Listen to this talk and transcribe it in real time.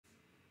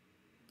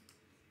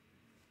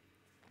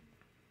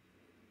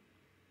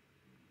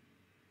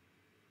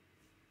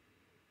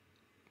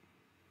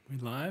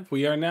Live.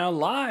 We are now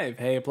live.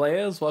 Hey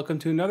players, welcome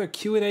to another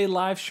Q&A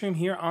live stream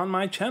here on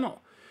my channel.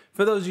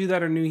 For those of you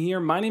that are new here,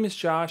 my name is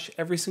Josh.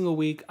 Every single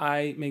week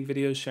I make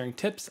videos sharing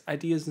tips,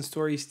 ideas, and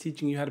stories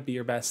teaching you how to be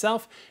your best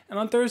self. And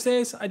on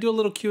Thursdays, I do a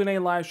little Q&A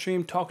live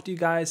stream, talk to you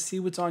guys,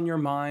 see what's on your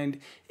mind.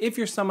 If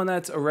you're someone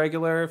that's a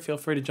regular, feel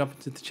free to jump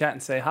into the chat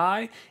and say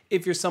hi.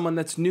 If you're someone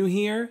that's new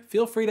here,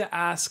 feel free to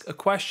ask a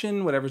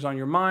question, whatever's on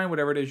your mind,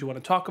 whatever it is you want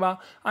to talk about.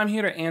 I'm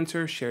here to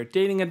answer, share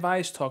dating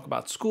advice, talk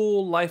about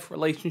school, life,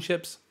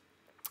 relationships.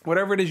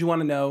 Whatever it is you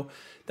want to know,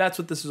 that's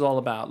what this is all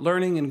about.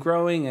 Learning and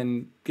growing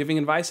and giving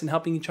advice and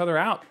helping each other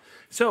out.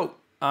 So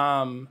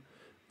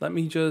let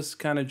me just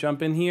kind of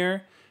jump in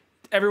here.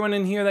 Everyone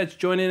in here that's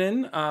joining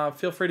in,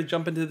 feel free to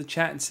jump into the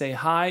chat and say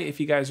hi if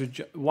you guys are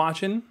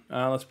watching.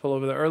 Let's pull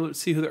over the early,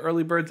 see who the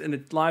early birds in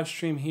the live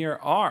stream here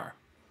are.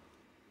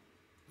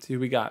 Let's see who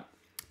we got.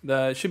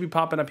 It should be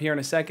popping up here in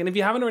a second. If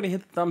you haven't already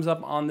hit the thumbs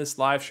up on this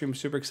live stream,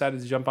 super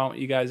excited to jump on with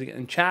you guys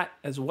in chat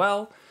as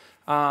well.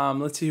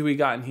 Let's see who we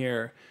got in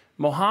here.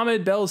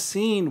 Mohammed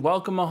Belsin,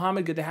 welcome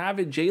Mohammed, good to have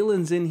it.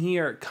 Jalen's in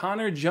here.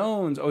 Connor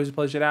Jones, always a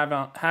pleasure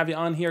to have you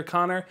on here,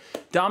 Connor.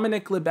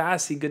 Dominic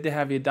Libassi, good to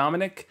have you,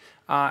 Dominic.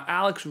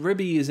 Alex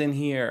Ribby is in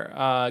here.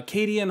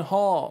 Kadian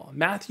Hall,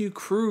 Matthew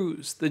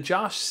Cruz, the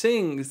Josh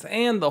Sings,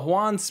 and the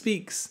Juan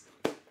Speaks.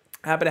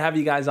 Happy to have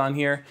you guys on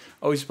here.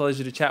 Always a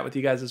pleasure to chat with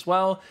you guys as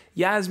well.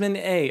 Yasmin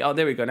A. Oh,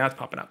 there we go. Now it's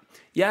popping up.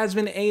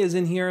 Yasmin A is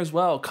in here as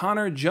well.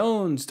 Connor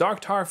Jones, Dark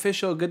Tar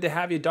Official. Good to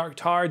have you, Dark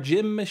Tar.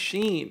 Jim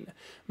Machine.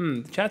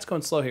 The chat's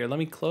going slow here. Let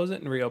me close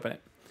it and reopen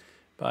it.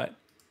 But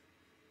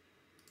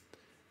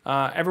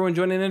everyone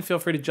joining in, feel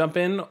free to jump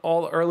in.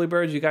 All early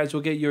birds, you guys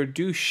will get your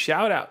due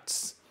shout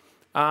outs.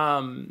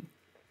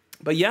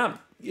 But yeah,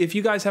 if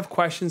you guys have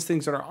questions,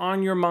 things that are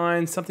on your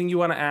mind, something you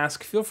want to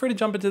ask, feel free to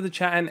jump into the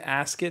chat and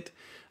ask it.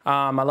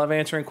 I love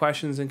answering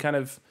questions and kind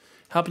of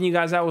helping you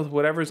guys out with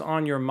whatever's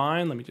on your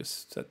mind. Let me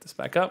just set this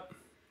back up.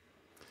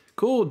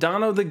 Cool.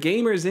 Dono the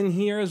Gamer's in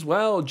here as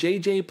well.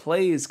 JJ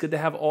Plays. Good to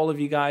have all of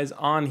you guys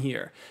on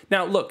here.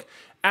 Now, look,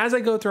 as I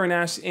go through and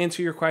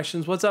answer your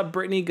questions, what's up,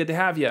 Brittany? Good to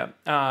have you.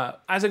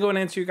 As I go and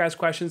answer your guys'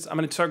 questions, I'm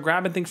going to start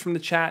grabbing things from the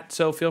chat,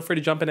 so feel free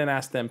to jump in and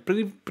ask them.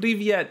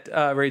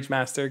 Privyet, Rage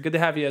Master. Good to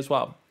have you as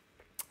well.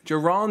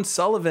 Jerron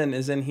Sullivan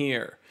is in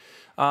here.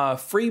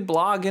 Free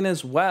blogging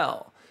as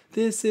well.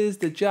 This is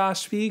the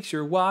Josh Speaks.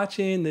 You're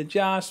watching the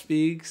Josh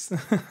Speaks.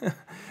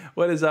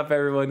 What is up,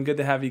 everyone? Good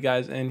to have you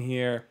guys in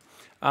here.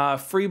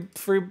 Free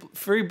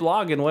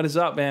blogging. What is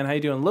up, man? How you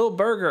doing? Lil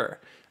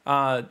Burger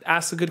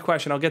asked a good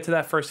question. I'll get to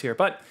that first here.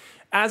 But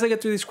as I get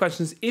through these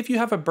questions, if you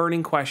have a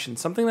burning question,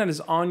 something that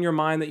is on your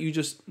mind that you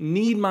just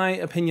need my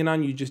opinion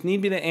on, you just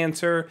need me to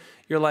answer,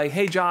 you're like,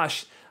 hey,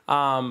 Josh,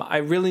 I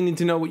really need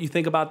to know what you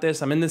think about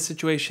this. I'm in this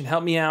situation.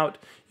 Help me out.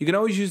 You can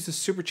always use the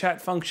super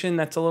chat function.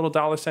 That's a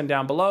little $sign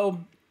down below.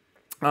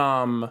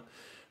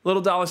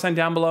 Little $sign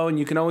down below, and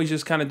you can always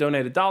just kind of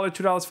donate $1, $2,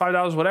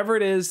 $5, whatever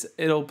it is.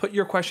 It'll put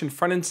your question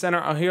front and center.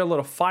 I'll hear a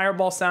little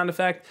fireball sound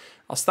effect.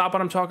 I'll stop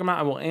what I'm talking about.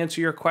 I will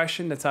answer your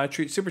question. That's how I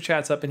treat super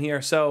chats up in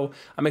here. So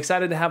I'm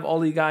excited to have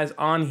all of you guys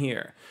on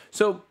here.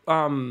 So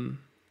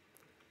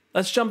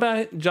let's jump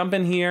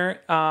in here.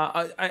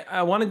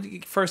 I wanted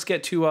to first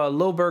get to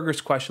Lil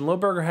Burger's question. Lil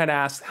Burger had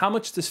asked, how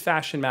much does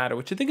fashion matter?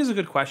 Which I think is a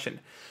good question.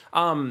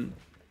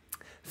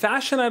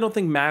 Fashion, I don't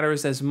think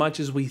matters as much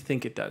as we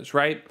think it does,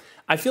 right?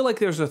 I feel like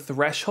there's a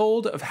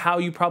threshold of how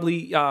you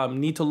probably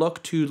need to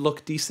look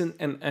decent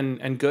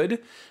and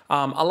good.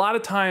 A lot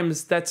of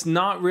times that's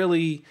not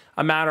really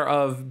a matter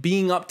of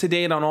being up to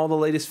date on all the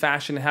latest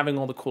fashion and having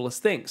all the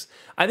coolest things.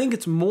 I think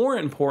it's more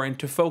important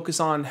to focus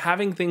on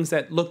having things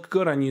that look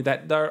good on you,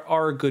 that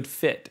are a good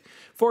fit.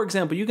 For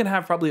example, you can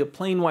have probably a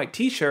plain white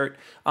t-shirt,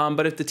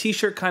 but if the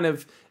t-shirt kind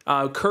of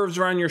curves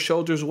around your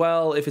shoulders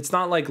well, if it's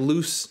not like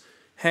loose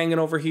hanging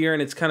over here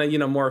and it's kind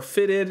of, more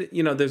fitted,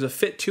 there's a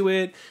fit to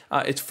it,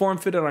 it's form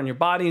fitted on your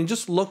body and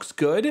just looks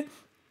good,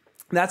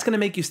 that's going to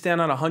make you stand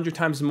out 100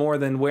 times more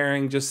than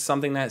wearing just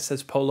something that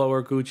says Polo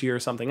or Gucci or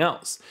something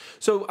else.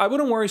 So I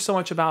wouldn't worry so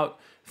much about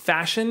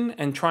fashion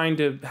and trying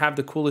to have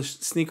the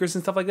coolest sneakers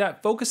and stuff like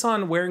that. Focus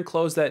on wearing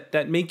clothes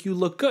that make you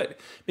look good.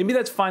 Maybe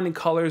that's finding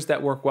colors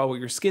that work well with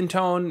your skin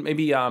tone,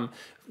 maybe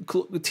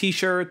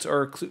t-shirts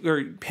or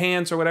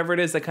pants or whatever it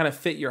is that kind of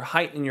fit your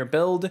height and your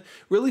build.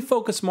 Really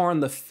focus more on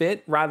the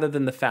fit rather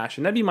than the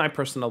fashion. That'd be my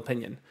personal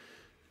opinion.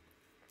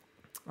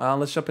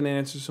 Let's jump in and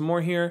answer some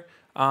more here.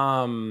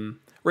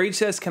 Rage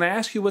says, can I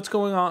ask you what's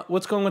going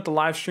with the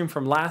live stream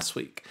from last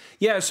week?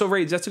 Yeah, so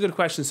Rage, that's a good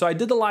question. So I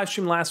did the live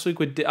stream last week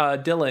with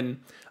Dylan,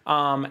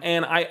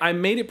 and I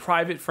made it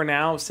private for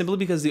now simply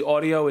because the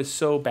audio is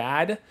so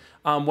bad.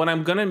 What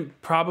I'm going to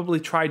probably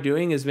try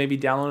doing is maybe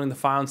downloading the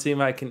file and seeing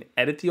if I can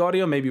edit the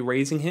audio, maybe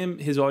raising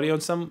his audio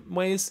in some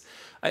ways.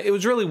 It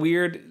was really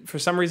weird. For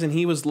some reason,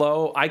 he was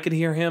low. I could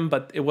hear him,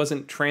 but it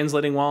wasn't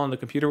translating well on the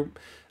computer.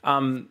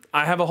 I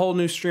have a whole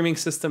new streaming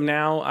system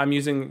now. I'm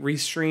using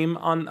Restream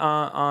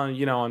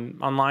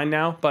online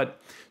now. But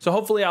so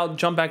hopefully I'll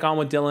jump back on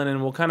with Dylan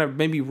and we'll kind of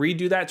maybe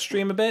redo that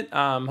stream a bit.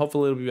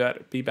 Hopefully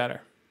it'll be better.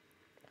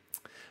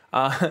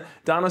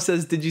 Donna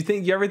says, did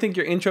you ever think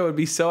your intro would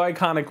be so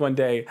iconic one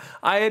day?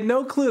 I had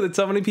no clue that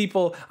so many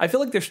people, I feel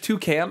like there's two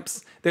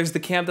camps. There's the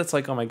camp that's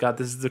like, oh my God,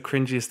 this is the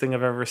cringiest thing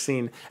I've ever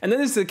seen. And then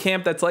there's the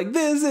camp that's like,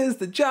 this is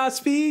the Josh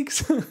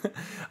Speaks, which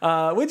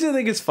I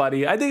think is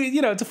funny. I think,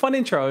 it's a fun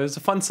intro. It was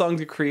a fun song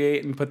to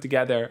create and put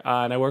together.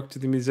 And I worked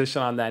with the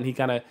musician on that, and he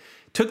kind of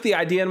took the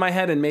idea in my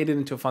head and made it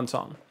into a fun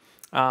song.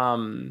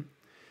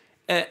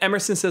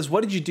 Emerson says,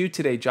 what did you do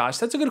today, Josh?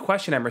 That's a good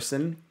question,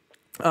 Emerson.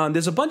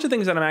 There's a bunch of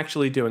things that I'm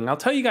actually doing. I'll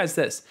tell you guys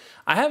this.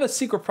 I have a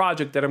secret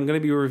project that I'm going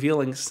to be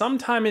revealing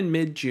sometime in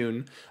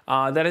mid-June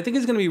that I think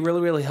is going to be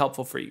really, really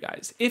helpful for you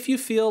guys. If you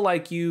feel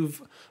like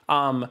you've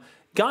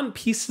gotten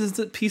pieces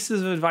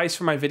of advice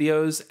from my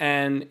videos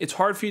and it's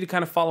hard for you to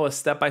kind of follow a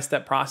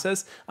step-by-step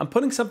process, I'm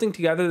putting something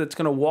together that's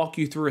going to walk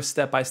you through a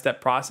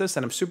step-by-step process,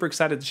 and I'm super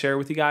excited to share it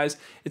with you guys.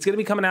 It's going to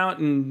be coming out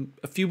in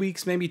a few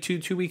weeks, maybe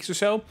two weeks or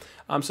so.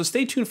 So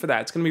stay tuned for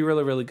that. It's going to be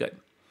really, really good.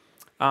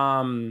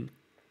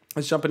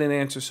 Let's jump in and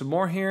answer some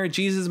more here.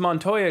 Jesus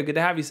Montoya, good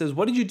to have you, says,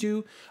 what do you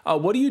do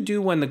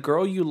when the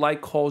girl you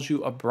like calls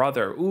you a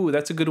brother? Ooh,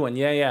 that's a good one.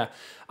 Yeah.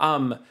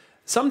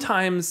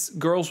 Sometimes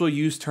girls will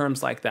use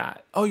terms like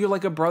that. Oh, you're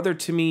like a brother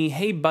to me.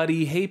 Hey,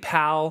 buddy. Hey,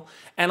 pal.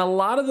 And a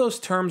lot of those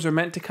terms are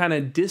meant to kind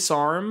of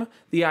disarm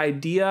the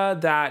idea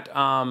that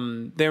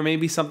there may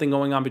be something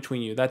going on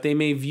between you, that they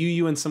may view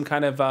you in some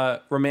kind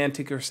of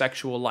romantic or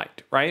sexual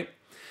light, right?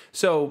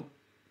 So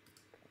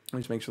let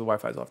me just make sure the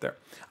Wi-Fi is off there.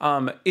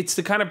 It's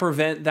to kind of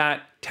prevent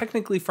that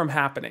technically from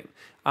happening.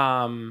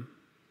 Oh,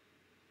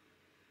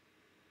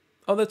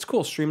 that's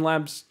cool.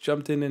 Streamlabs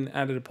jumped in and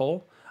added a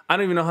poll. I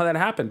don't even know how that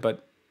happened,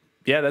 but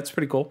yeah, that's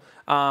pretty cool.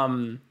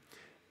 Unless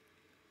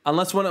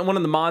one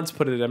of the mods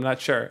put it, I'm not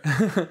sure.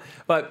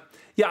 But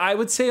yeah, I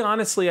would say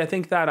honestly, I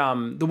think that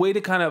the way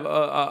to kind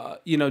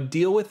of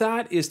deal with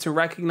that is to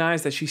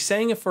recognize that she's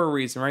saying it for a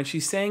reason, right?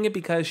 She's saying it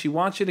because she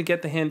wants you to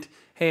get the hint.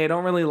 Hey, I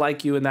don't really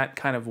like you in that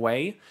kind of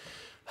way.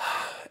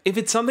 If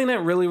it's something that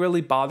really, really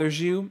bothers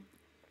you,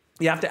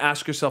 you have to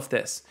ask yourself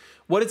this.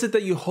 What is it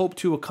that you hope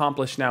to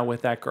accomplish now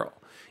with that girl?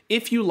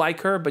 If you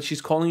like her, but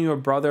she's calling you a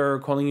brother or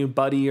calling you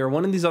buddy or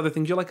one of these other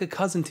things, you're like a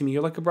cousin to me,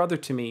 you're like a brother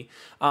to me,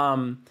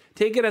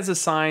 take it as a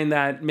sign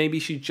that maybe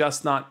she's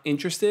just not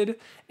interested,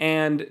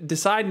 and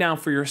decide now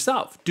for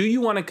yourself. Do you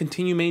want to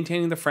continue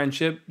maintaining the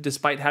friendship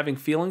despite having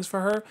feelings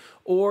for her?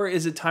 Or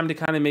is it time to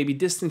kind of maybe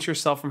distance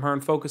yourself from her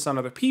and focus on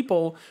other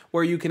people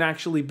where you can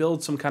actually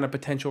build some kind of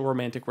potential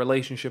romantic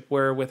relationship,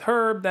 where with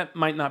her, that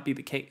might not be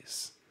the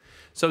case?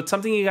 So it's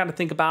something you got to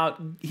think about.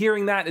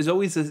 Hearing that is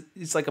always,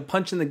 it's like a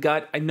punch in the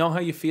gut. I know how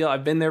you feel.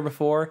 I've been there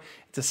before.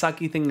 It's a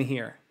sucky thing to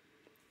hear.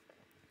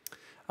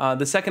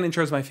 The second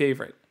intro is my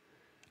favorite.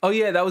 Oh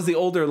yeah, that was the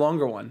older,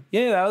 longer one.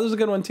 Yeah, that was a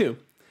good one too.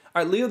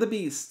 All right, Leo the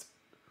Beast.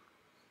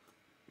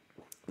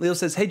 Leo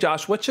says, hey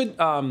Josh, what do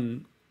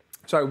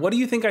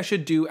you think I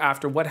should do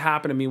after what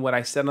happened to me, what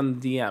I said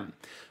on the DM?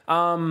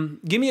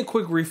 Give me a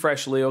quick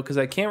refresh, Leo, because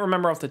I can't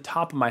remember off the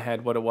top of my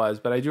head what it was,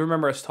 but I do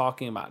remember us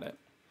talking about it.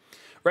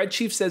 Red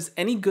Chief says,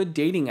 any good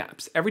dating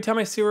apps? Every time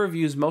I see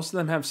reviews, most of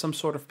them have some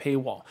sort of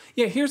paywall.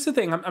 Yeah, here's the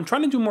thing. I'm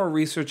trying to do more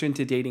research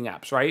into dating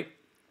apps, right?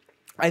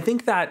 I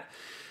think that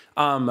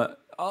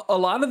a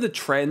lot of the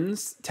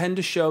trends tend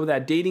to show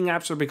that dating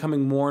apps are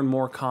becoming more and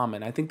more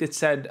common. I think it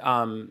said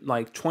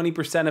like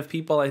 20% of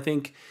people, I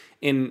think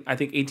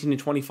 18 to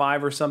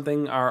 25 or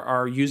something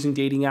are using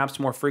dating apps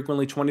more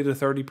frequently. 20 to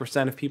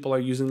 30% of people are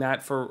using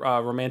that for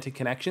romantic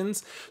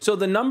connections. So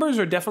the numbers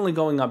are definitely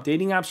going up.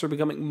 Dating apps are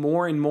becoming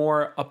more and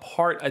more a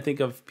part, I think,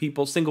 of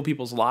single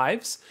people's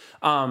lives.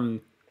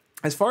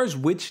 As far as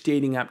which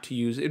dating app to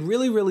use, it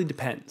really, really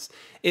depends.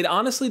 It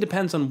honestly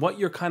depends on what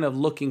you're kind of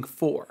looking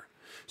for.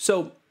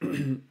 So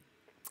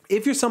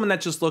if you're someone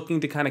that's just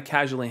looking to kind of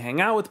casually hang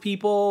out with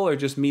people or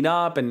just meet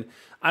up and,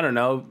 I don't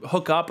know,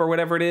 hook up or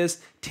whatever it is,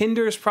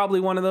 Tinder is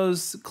probably one of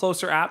those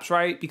closer apps,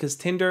 right? Because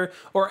Tinder,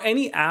 or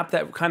any app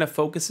that kind of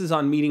focuses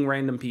on meeting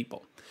random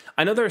people.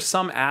 I know there are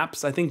some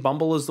apps, I think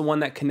Bumble is the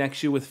one that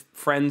connects you with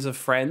friends of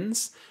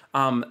friends.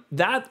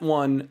 That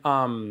one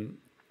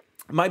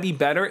might be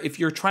better if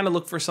you're trying to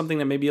look for something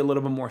that may be a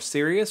little bit more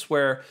serious,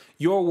 where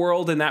your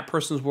world and that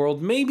person's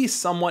world may be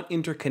somewhat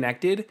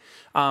interconnected.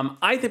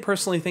 I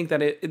personally think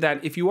that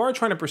if you are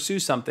trying to pursue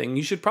something,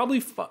 you should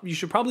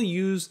probably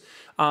use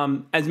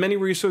as many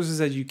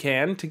resources as you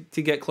can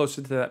to get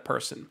closer to that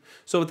person.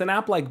 So with an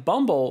app like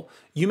Bumble,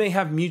 you may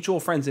have mutual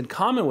friends in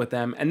common with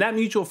them, and that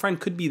mutual friend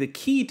could be the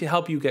key to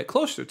help you get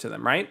closer to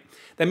them, right?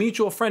 That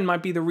mutual friend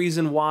might be the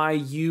reason why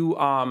they're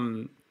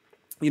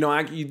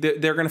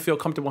going to feel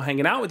comfortable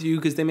hanging out with you,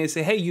 because they may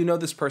say, hey, you know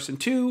this person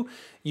too.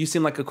 You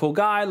seem like a cool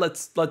guy.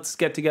 Let's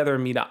get together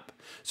and meet up.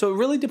 So it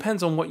really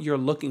depends on what you're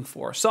looking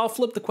for. So I'll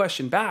flip the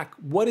question back.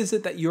 What is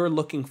it that you're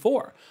looking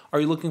for? Are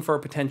you looking for a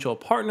potential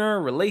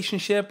partner,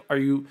 relationship? Are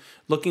you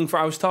looking for,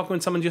 I was talking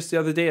with someone just the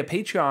other day, a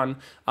Patreon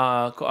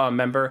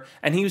member,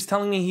 and he was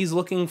telling me he's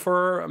looking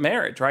for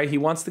marriage, right? He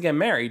wants to get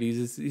married.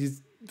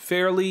 He's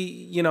fairly,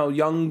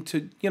 young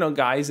to,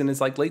 guys in his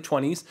like late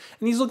 20s,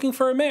 and he's looking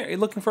for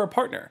a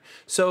partner.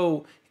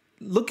 So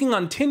looking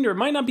on Tinder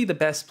might not be the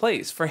best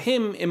place. For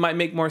him, it might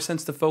make more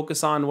sense to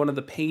focus on one of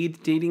the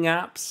paid dating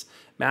apps,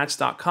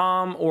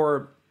 Match.com,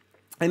 or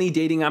any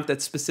dating app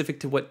that's specific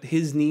to what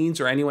his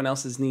needs or anyone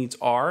else's needs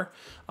are.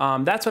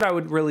 That's what I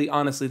would really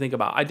honestly think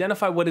about.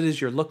 Identify what it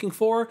is you're looking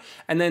for,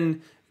 and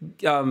then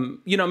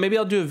maybe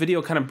I'll do a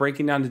video kind of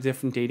breaking down the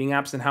different dating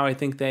apps and how I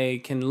think they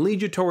can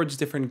lead you towards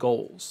different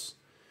goals.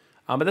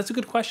 But that's a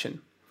good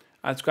question.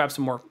 Let's grab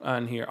some more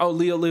on here. Oh,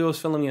 Leo's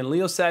filling in.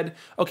 Leo said,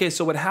 okay,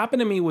 so what happened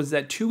to me was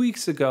that 2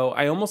 weeks ago,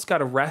 I almost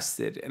got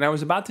arrested and I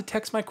was about to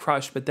text my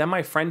crush, but then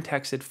my friend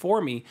texted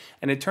for me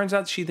and it turns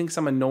out she thinks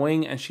I'm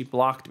annoying and she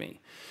blocked me.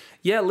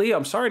 Yeah, Leo,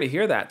 I'm sorry to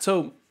hear that.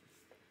 So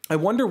I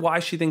wonder why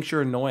she thinks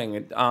you're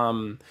annoying.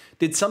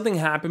 Did something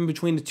happen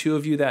between the two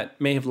of you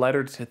that may have led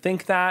her to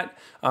think that?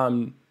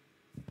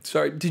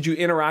 Did you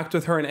interact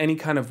with her in any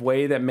kind of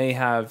way that may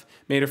have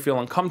made her feel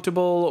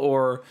uncomfortable?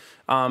 Or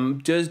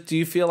do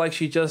you feel like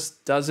she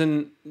just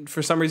doesn't,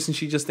 for some reason,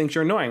 she just thinks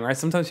you're annoying, right?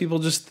 Sometimes people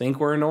just think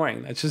we're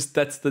annoying.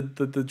 That's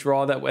the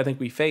draw that I think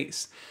we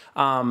face.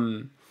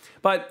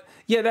 But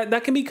yeah,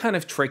 that can be kind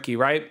of tricky,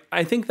 right?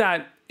 I think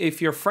that if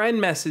your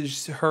friend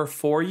messaged her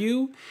for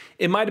you,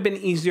 it might have been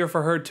easier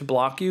for her to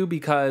block you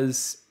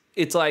because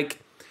it's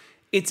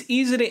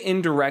easy to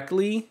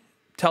indirectly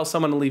tell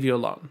someone to leave you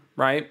alone,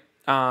 right?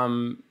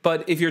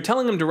 But if you're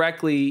telling them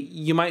directly,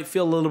 you might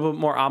feel a little bit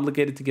more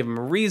obligated to give them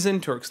a reason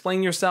to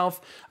explain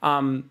yourself.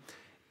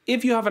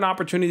 If you have an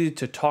opportunity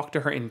to talk to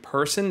her in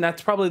person,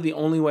 that's probably the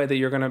only way that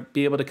you're going to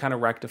be able to kind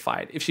of rectify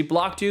it. If she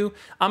blocked you,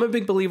 I'm a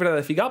big believer that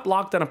if you got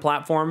blocked on a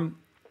platform,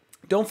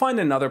 don't find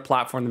another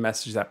platform to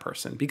message that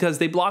person because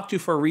they blocked you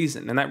for a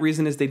reason, and that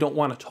reason is they don't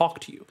want to talk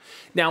to you.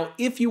 Now,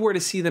 if you were to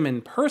see them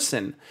in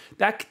person,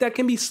 that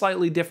can be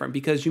slightly different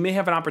because you may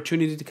have an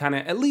opportunity to kind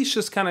of at least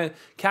just kind of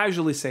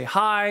casually say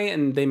hi,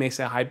 and they may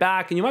say hi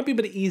back, and you might be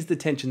able to ease the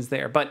tensions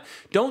there. But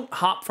don't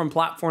hop from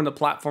platform to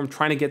platform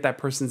trying to get that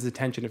person's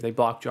attention if they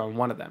blocked you on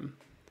one of them.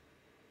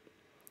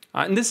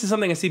 And this is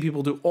something I see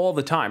people do all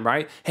the time,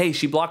 right? Hey,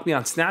 she blocked me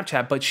on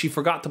Snapchat, but she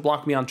forgot to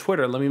block me on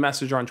Twitter. Let me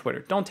message her on Twitter.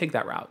 Don't take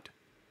that route.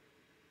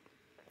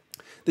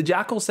 The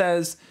Jackal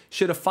says,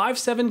 should a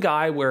 5'7"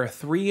 guy wear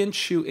 3-inch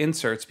shoe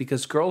inserts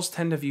because girls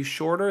tend to view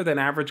shorter than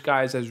average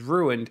guys as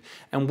ruined,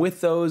 and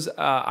with those,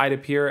 I'd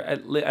appear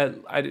at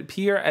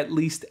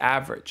least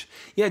average.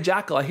 Yeah,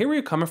 Jackal, I hear where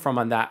you're coming from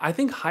on that. I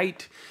think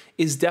height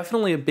is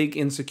definitely a big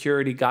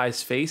insecurity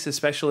guys face,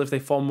 especially if they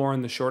fall more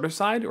on the shorter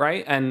side,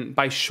 right? And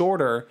by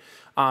shorter,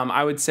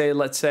 I would say,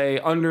 let's say,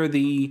 under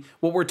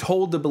what we're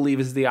told to believe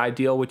is the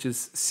ideal, which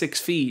is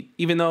 6 feet,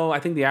 even though I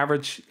think the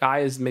average guy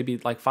is maybe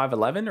like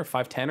 5'11" or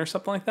 5'10" or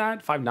something like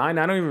that, 5'9". I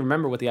don't even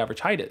remember what the average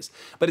height is,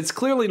 but it's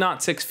clearly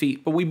not 6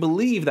 feet, but we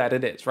believe that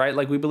it is, right?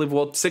 Like we believe,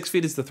 well, 6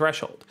 feet is the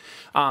threshold.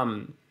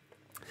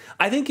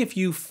 I think if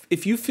you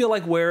feel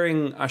like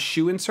wearing a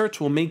shoe inserts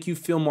will make you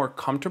feel more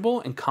comfortable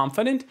and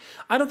confident,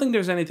 I don't think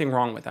there's anything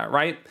wrong with that,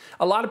 right?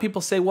 A lot of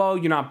people say, well,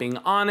 you're not being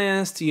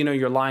honest,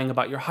 you're lying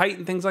about your height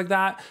and things like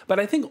that. But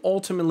I think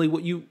ultimately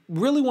what you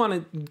really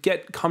want to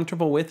get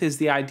comfortable with is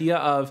the idea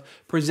of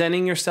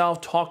presenting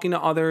yourself, talking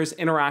to others,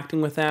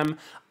 interacting with them.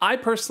 I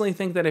personally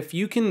think that if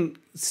you can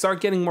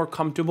start getting more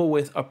comfortable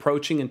with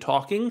approaching and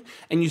talking,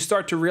 and you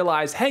start to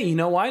realize, hey, you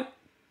know what?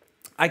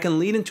 I can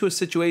lead into a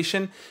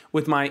situation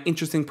with my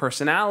interesting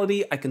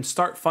personality. I can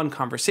start fun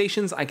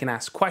conversations. I can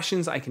ask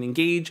questions. I can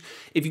engage.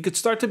 If you could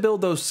start to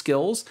build those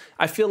skills,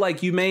 I feel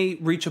like you may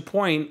reach a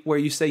point where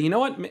you say, you know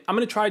what, I'm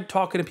going to try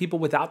talking to people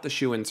without the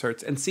shoe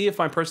inserts and see if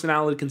my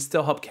personality can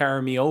still help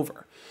carry me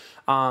over.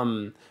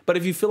 But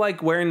if you feel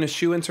like wearing the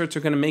shoe inserts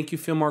are going to make you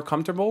feel more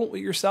comfortable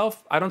with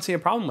yourself, I don't see a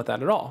problem with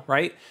that at all,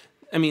 right?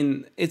 I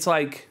mean, it's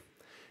like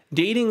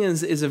dating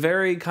is a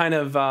very kind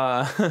of,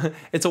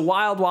 it's a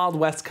wild, wild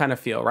west kind of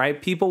feel, right?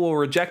 People will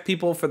reject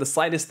people for the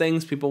slightest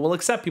things. People will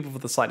accept people for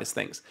the slightest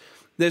things.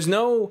 There's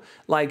no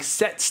like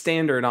set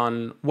standard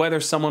on whether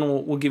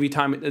someone will give you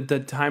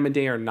the time of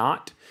day or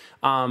not.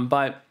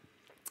 But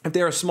if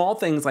there are small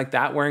things like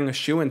that, wearing a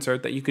shoe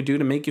insert that you could do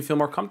to make you feel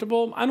more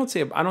comfortable, I don't see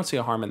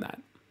a harm in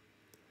that.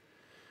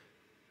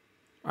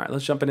 All right,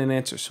 let's jump in and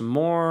answer some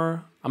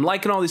more. I'm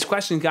liking all these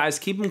questions, guys.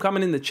 Keep them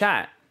coming in the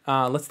chat.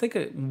 Let's take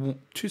a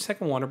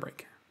 2-second water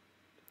break.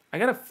 I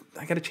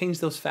gotta change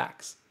those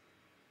facts.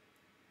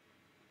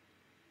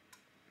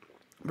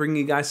 Bring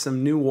you guys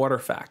some new water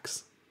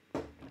facts.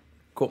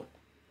 Cool.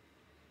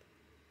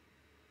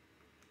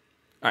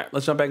 All right,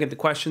 let's jump back into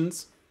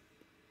questions.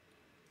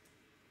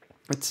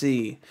 Let's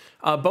see.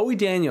 Bowie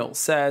Daniel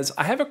says,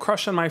 I have a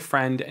crush on my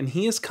friend and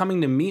he is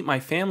coming to meet my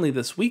family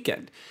this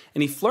weekend.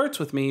 And he flirts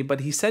with me,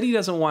 but he said he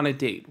doesn't want to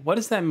date. What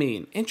does that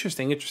mean?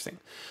 Interesting.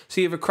 So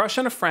you have a crush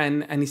on a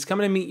friend and he's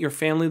coming to meet your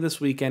family this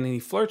weekend and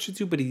he flirts with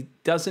you, but he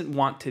doesn't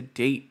want to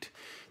date.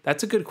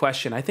 That's a good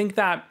question. I think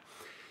that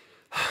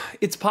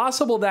it's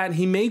possible that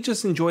he may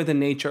just enjoy the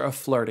nature of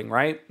flirting,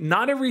 right?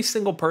 Not every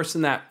single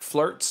person that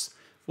flirts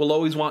will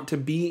always want to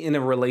be in a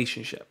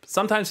relationship.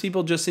 Sometimes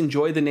people just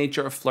enjoy the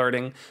nature of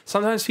flirting.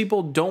 Sometimes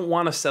people don't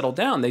want to settle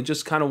down. They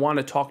just kind of want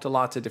to talk to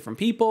lots of different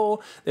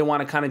people. They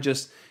want to kind of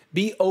just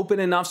be open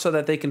enough so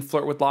that they can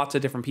flirt with lots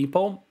of different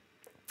people.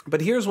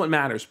 But here's what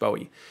matters,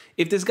 Bowie.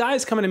 If this guy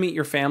is coming to meet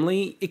your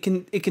family, it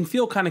can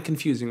feel kind of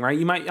confusing,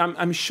 right?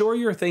 I'm sure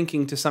you're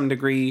thinking to some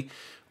degree,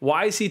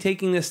 why is he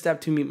taking this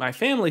step to meet my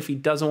family if he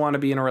doesn't want to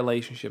be in a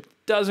relationship?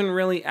 Doesn't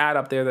really add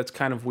up there. That's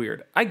kind of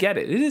weird. I get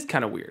it. It is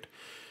kind of weird.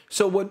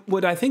 So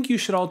what I think you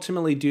should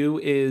ultimately do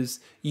is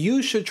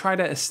you should try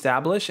to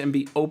establish and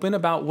be open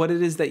about what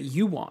it is that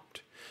you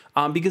want.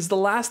 Because the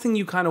last thing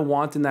you kind of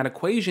want in that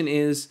equation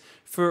is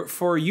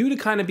for you to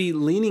kind of be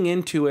leaning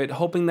into it,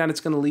 hoping that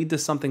it's going to lead to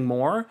something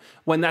more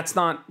when that's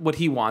not what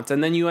he wants.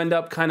 And then you end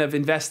up kind of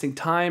investing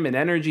time and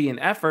energy and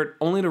effort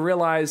only to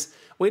realize,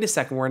 wait a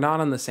second, we're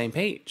not on the same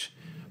page.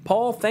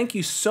 Paul, thank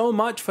you so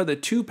much for the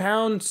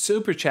 £2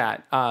 super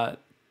chat.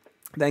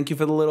 Thank you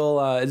for the little,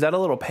 is that a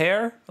little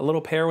pear? A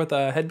little pear with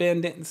a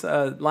headband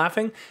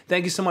laughing?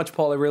 Thank you so much,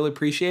 Paul. I really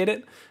appreciate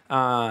it.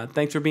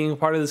 Thanks for being a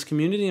part of this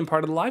community and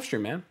part of the live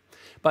stream, man.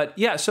 But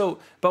yeah, so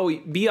Bowie,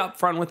 be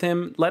upfront with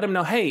him. Let him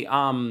know, hey,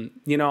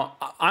 you know,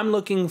 I'm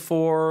looking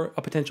for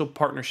a potential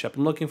partnership.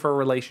 I'm looking for a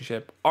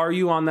relationship. Are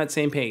you on that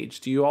same page?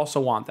 Do you also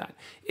want that?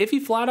 If he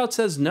flat out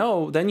says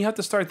no, then you have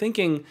to start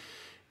thinking,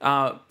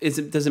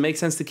 does it make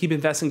sense to keep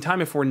investing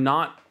time if we're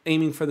not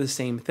aiming for the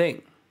same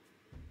thing?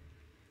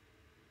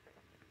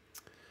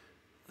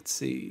 Let's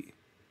see.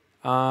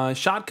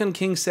 Shotgun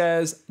King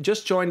says,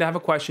 just joined. I have a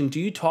question. Do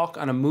you talk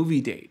on a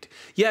movie date?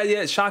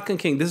 Yeah, Shotgun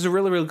King. This is a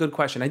really, really good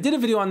question. I did a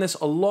video on this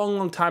a long,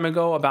 long time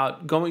ago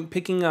about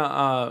picking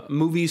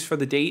movies for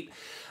the date.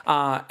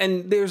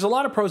 And there's a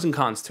lot of pros and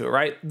cons to it,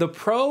 right? The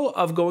pro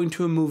of going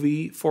to a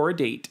movie for a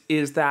date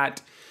is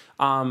that,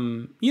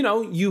 you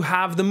know, you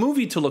have the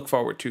movie to look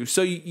forward to.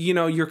 So, you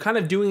know, you're kind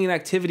of doing an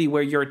activity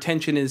where your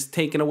attention is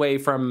taken away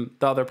from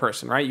the other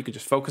person, right? You can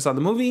just focus on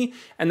the movie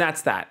and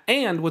that's that.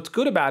 And what's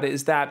good about it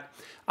is that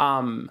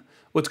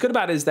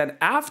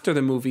after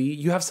the movie,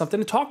 you have something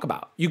to talk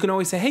about. You can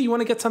always say, hey, you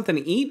want to get something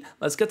to eat?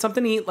 Let's get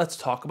something to eat. Let's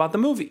talk about the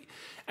movie.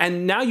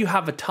 And now you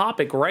have a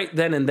topic right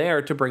then and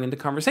there to bring into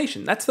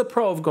conversation. That's the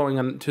pro of going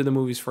on to the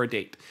movies for a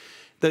date.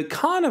 The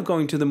con of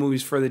going to the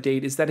movies for the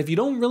date is that if you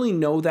don't really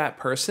know that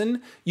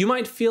person, you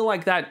might feel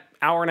like that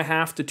hour and a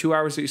half to 2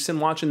 hours that you sit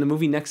watching the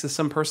movie next to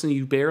some person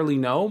you barely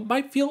know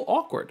might feel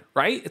awkward,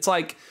 right? It's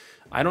like,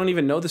 I don't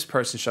even know this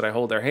person. Should I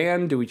hold their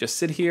hand? Do we just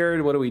sit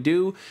here? What do we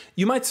do?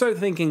 You might start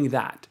thinking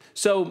that.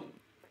 So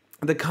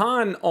the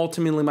con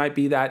ultimately might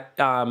be that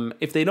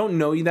if they don't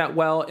know you that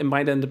well, it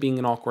might end up being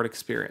an awkward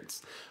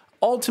experience.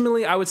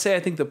 Ultimately, I would say I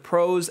think the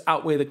pros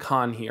outweigh the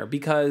con here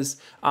because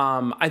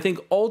I think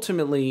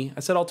ultimately,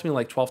 I said ultimately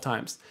like 12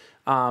 times.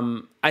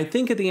 I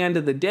think at the end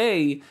of the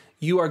day,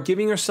 you are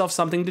giving yourself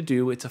something to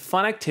do. It's a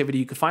fun activity.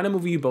 You can find a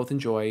movie you both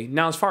enjoy.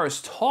 Now, as far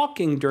as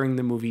talking during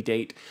the movie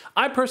date,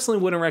 I personally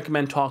wouldn't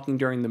recommend talking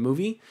during the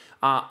movie.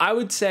 I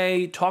would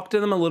say talk to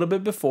them a little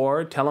bit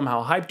before, tell them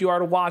how hyped you are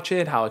to watch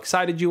it, how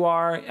excited you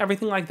are,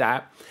 everything like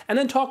that, and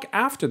then talk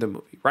after the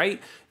movie, right?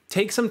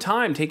 Take some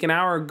time, take an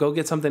hour, go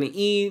get something to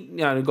eat, you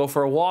know, go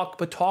for a walk,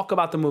 but talk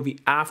about the movie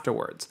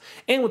afterwards.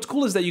 And what's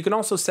cool is that you can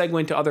also segue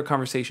into other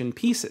conversation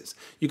pieces.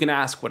 You can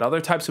ask what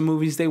other types of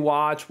movies they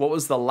watch, what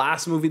was the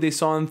last movie they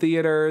saw in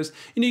theaters.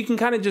 You know, you can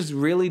kind of just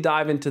really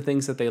dive into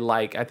things that they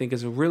like. I think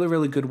is a really,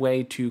 really good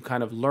way to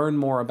kind of learn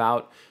more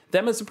about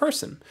them as a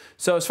person.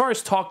 So as far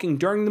as talking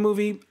during the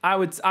movie, I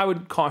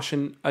would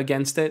caution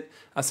against it.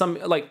 I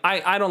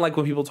don't like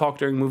when people talk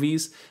during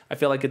movies. I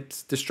feel like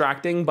it's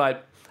distracting,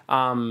 but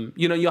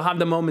you know, you'll have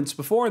the moments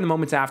before and the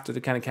moments after to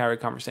kind of carry a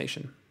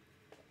conversation.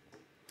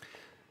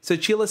 So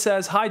Sheila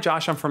says, hi,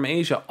 Josh, I'm from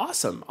Asia.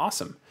 Awesome,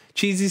 awesome.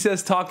 Cheesy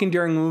says, talking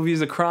during movies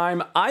is a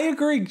crime. I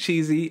agree,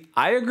 Cheesy.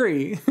 I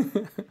agree.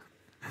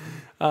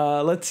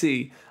 Let's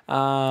see.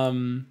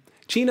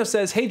 Chino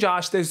says, hey,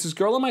 Josh, there's this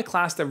girl in my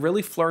class that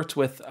really flirts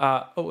with,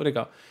 where'd it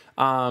go?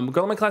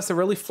 Girl in my class that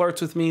really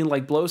flirts with me,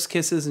 like blows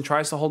kisses and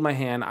tries to hold my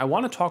hand. I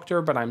want to talk to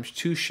her, but I'm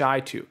too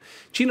shy to.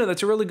 Chino,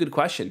 that's a really good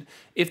question.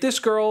 If this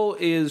girl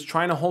is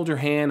trying to hold your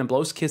hand and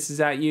blows kisses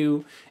at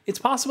you, it's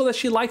possible that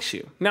she likes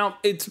you. Now,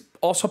 it's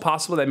also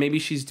possible that maybe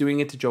she's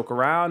doing it to joke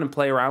around and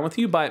play around with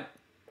you, but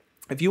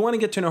if you want to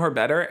get to know her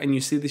better and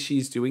you see that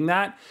she's doing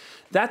that,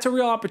 that's a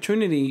real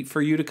opportunity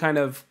for you to kind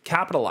of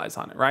capitalize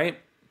on it, right?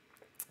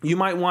 You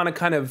might want to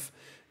kind of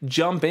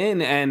jump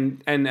in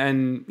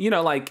and you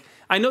know, like,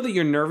 I know that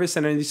you're nervous,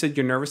 and you said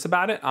you're nervous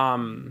about it. I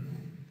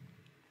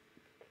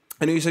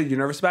know you said you're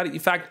nervous about it. In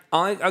fact,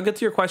 I'll get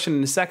to your question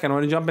in a second. I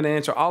want to jump in and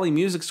answer Ollie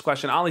Music's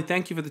question. Ollie,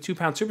 thank you for the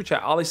 £2 super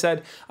chat. Ollie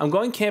said, I'm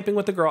going camping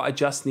with a girl. I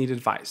just need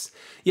advice.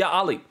 Yeah,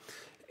 Ollie,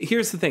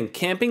 here's the thing.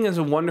 Camping is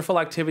a wonderful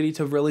activity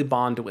to really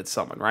bond with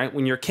someone, right?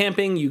 When you're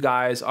camping, you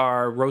guys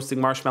are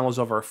roasting marshmallows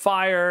over a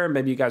fire.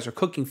 Maybe you guys are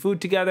cooking food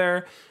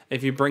together.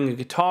 If you bring a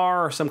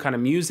guitar or some kind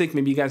of music,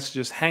 maybe you guys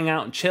just hang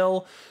out and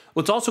chill.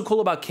 What's also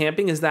cool about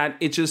camping is that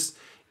it's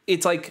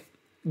like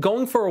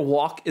going for a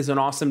walk is an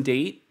awesome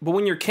date, but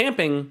when you're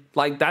camping,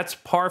 like that's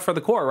par for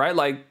the course, right?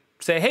 Like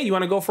say, hey, you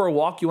want to go for a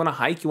walk? You want to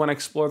hike? You want to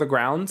explore the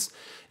grounds?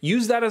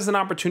 Use that as an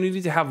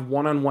opportunity to have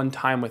one-on-one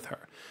time with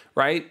her,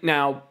 right?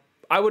 Now,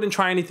 I wouldn't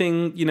try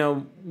anything,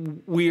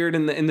 weird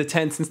in the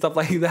tents and stuff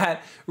like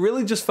that.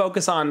 Really just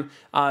focus on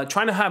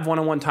trying to have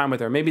one-on-one time with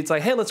her. Maybe it's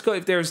like, hey, let's go.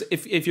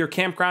 If your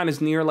campground is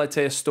near, let's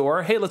say, a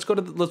store, hey,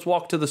 let's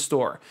walk to the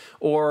store.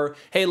 Or,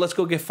 hey, let's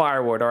go get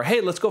firewood. Or,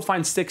 hey, let's go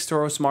find sticks to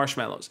roast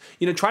marshmallows.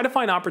 Try to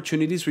find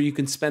opportunities where you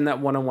can spend that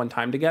one-on-one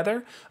time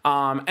together.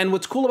 And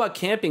what's cool about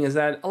camping is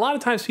that a lot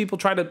of times people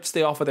try to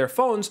stay off of their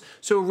phones.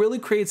 So it really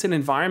creates an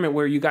environment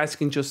where you guys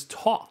can just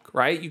talk,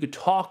 right? You could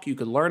talk, you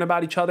could learn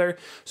about each other.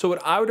 So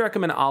what I would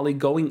recommend Ollie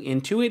going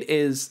into it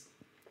is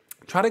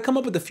try to come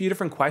up with a few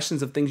different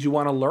questions of things you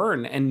want to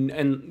learn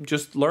and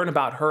just learn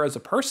about her as a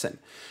person.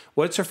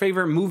 What's her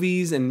favorite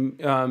movies and,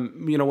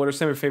 what are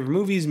some of her favorite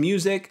movies,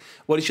 music?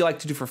 What does she like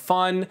to do for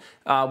fun?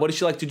 What does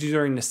she like to do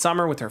during the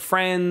summer with her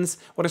friends?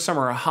 What are some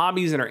of her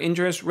hobbies and her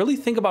interests? Really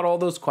think about all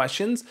those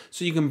questions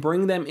so you can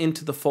bring them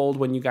into the fold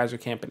when you guys are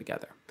camping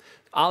together.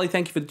 Ollie,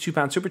 thank you for the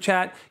 £2 super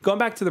chat. Going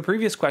back to the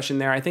previous question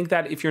there, I think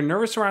that if you're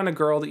nervous around a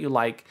girl that you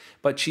like,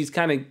 but she's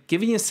kind of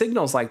giving you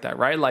signals like that,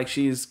 right? Like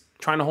she's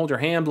trying to hold your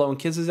hand, blowing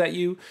kisses at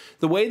you.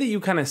 The way that you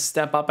kind of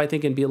step up, I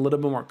think, and be a little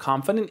bit more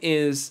confident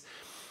is,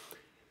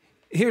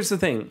 here's the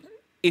thing.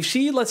 If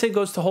she, let's say,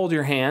 goes to hold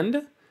your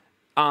hand,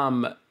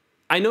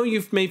 I know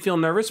you may feel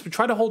nervous, but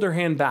try to hold her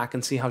hand back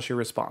and see how she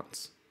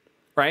responds,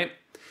 right?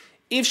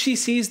 If she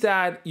sees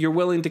that you're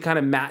willing to kind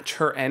of match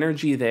her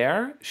energy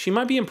there, she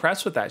might be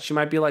impressed with that. She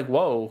might be like,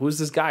 whoa, who's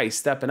this guy? He's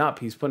stepping up.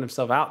 He's putting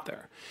himself out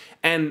there.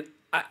 And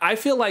I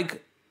feel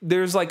like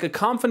there's like a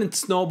confident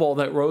snowball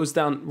that rolls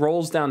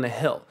down the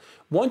hill.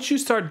 Once you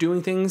start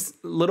doing things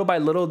little by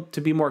little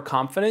to be more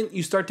confident,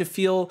 you start to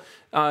feel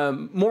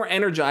more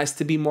energized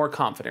to be more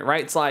confident,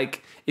 right? It's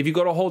like if you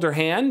go to hold her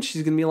hand,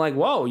 she's going to be like,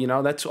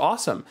 whoa, that's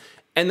awesome.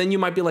 And then you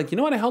might be like, you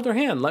know what? I held her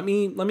hand. Let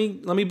me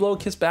blow a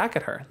kiss back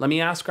at her. Let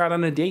me ask her out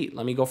on a date.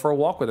 Let me go for a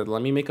walk with her.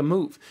 Let me make a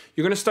move.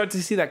 You're going to start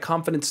to see that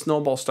confident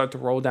snowball start to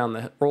roll down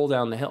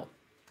the hill.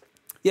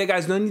 Yeah,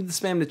 guys, no need to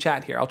spam the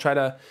chat here. I'll try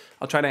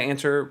to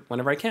answer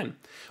whenever I can.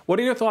 What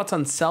are your thoughts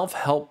on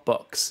self-help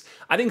books?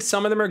 I think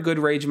some of them are good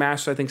rage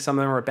masters. I think some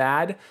of them are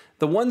bad.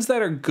 The ones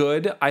that are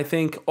good, I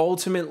think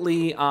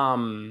ultimately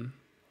offer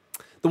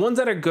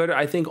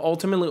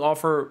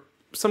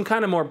some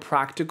kind of more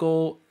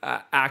practical,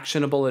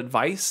 actionable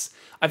advice.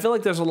 I feel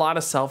like there's a lot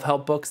of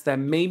self-help books that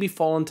maybe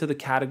fall into the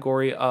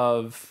category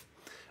of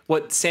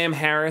what Sam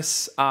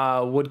Harris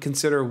would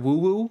consider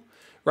woo-woo,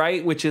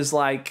 right? Which is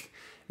like,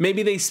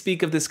 maybe they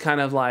speak of this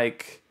kind of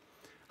like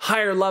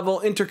higher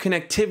level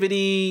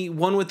interconnectivity,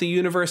 one with the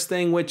universe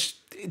thing, which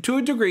to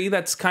a degree,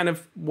 that's kind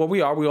of what we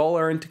are. We all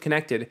are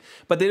interconnected,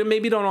 but they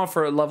maybe don't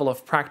offer a level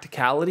of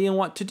practicality in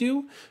what to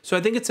do. So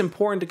I think it's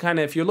important to kind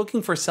of, if you're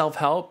looking for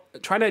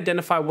self-help, try to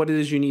identify what it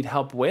is you need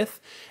help with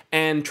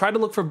and try to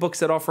look for books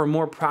that offer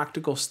more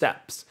practical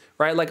steps,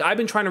 right? Like I've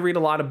been trying to read a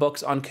lot of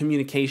books on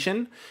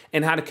communication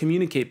and how to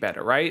communicate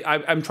better, right?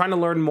 I'm trying to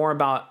learn more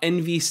about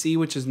NVC,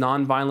 which is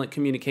nonviolent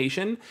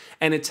communication,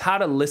 and it's how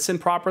to listen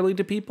properly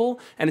to people,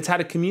 and it's how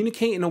to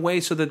communicate in a way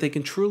so that they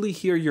can truly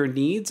hear your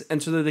needs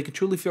and so that they can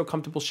truly feel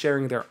comfortable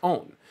sharing their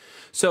own.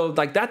 So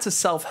like that's a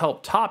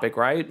self-help topic,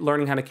 right?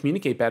 Learning how to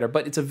communicate better.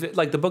 But it's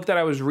like the book that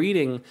I was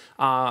reading,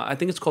 I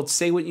think it's called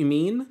Say What You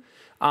Mean.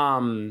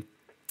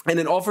 And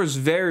it offers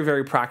very,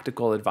 very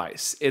practical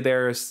advice.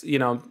 There's,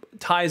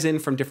 ties in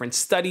from different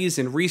studies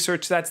and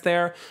research that's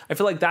there. I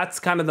feel like that's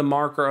kind of the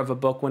marker of a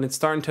book when it's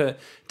starting to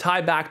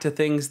tie back to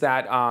things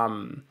that,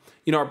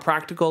 are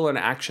practical and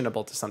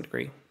actionable to some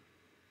degree.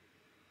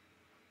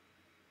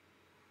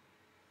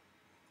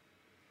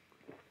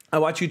 I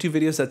watch YouTube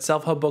videos that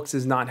self-help books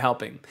is not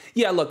helping.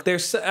 Yeah, look,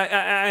 and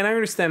I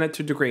understand that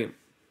to a degree.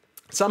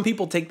 Some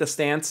people take the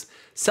stance,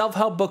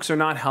 self-help books are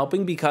not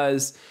helping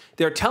because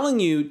they're telling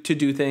you to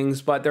do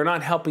things, but they're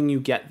not helping you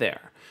get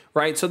there,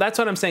 right? So that's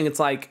what I'm saying. It's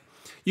like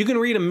you can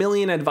read a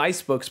million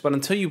advice books, but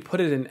until you put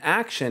it in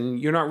action,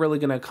 you're not really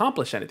going to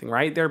accomplish anything,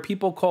 right? There are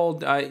people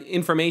called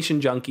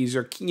information junkies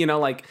or,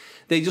 like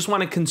they just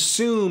want to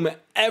consume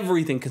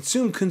everything,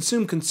 consume,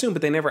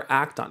 but they never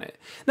act on it.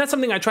 And that's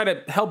something I try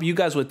to help you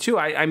guys with too.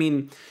 I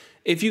mean,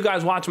 if you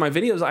guys watch my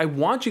videos, I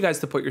want you guys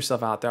to put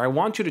yourself out there. I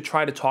want you to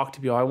try to talk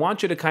to people. I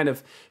want you to kind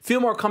of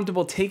feel more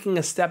comfortable taking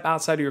a step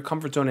outside of your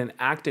comfort zone and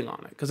acting on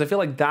it. Because I feel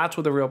like that's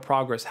where the real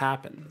progress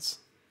happens.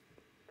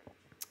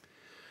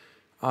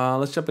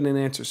 Let's jump in and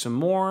answer some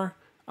more.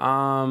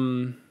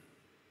 Carter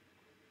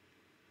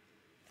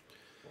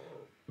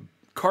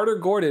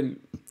Gordon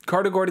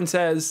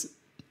says,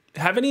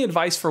 have any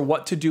advice for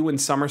what to do when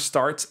summer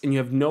starts and you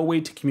have no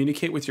way to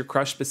communicate with your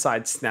crush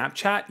besides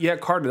Snapchat? Yeah,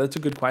 Carter, that's a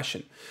good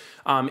question.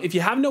 If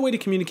you have no way to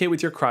communicate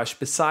with your crush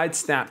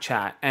besides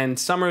Snapchat and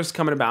summer's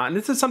coming about, and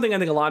this is something I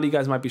think a lot of you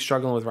guys might be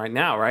struggling with right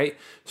now, right?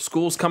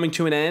 School's coming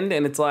to an end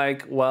and it's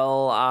like,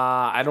 well,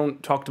 I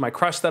don't talk to my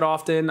crush that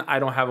often. I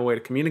don't have a way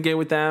to communicate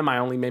with them. I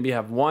only maybe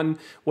have one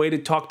way to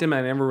talk to them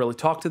and I never really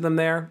talk to them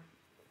there.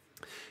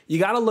 You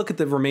got to look at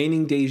the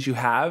remaining days you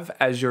have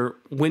as your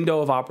window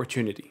of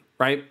opportunity,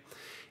 right?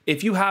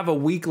 If you have a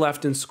week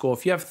left in school,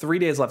 if you have 3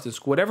 days left in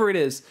school, whatever it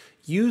is,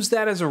 use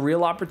that as a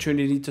real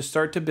opportunity to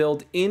start to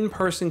build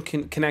in-person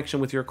connection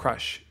with your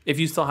crush if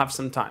you still have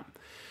some time.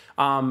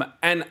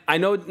 And I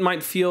know it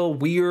might feel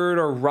weird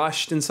or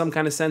rushed in some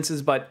kind of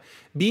senses, but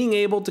being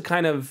able to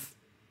kind of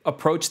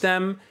approach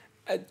them,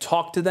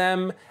 talk to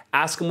them,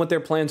 ask them what their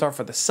plans are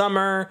for the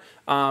summer,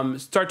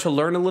 start to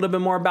learn a little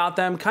bit more about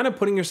them. Kind of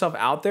putting yourself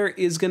out there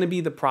is going to be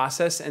the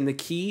process and the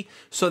key,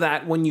 so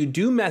that when you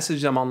do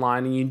message them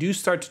online and you do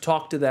start to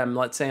talk to them,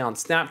 let's say on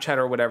Snapchat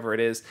or whatever it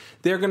is,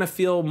 they're going to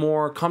feel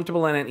more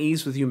comfortable and at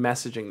ease with you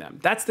messaging them.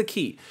 That's the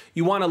key.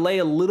 You want to lay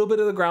a little bit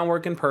of the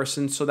groundwork in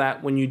person, so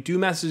that when you do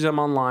message them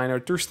online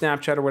or through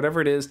Snapchat or whatever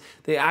it is,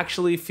 they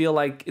actually feel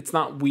like it's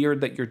not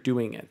weird that you're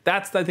doing it.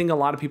 That's, I think, a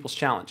lot of people's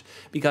challenge,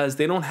 because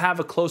they don't have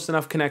a close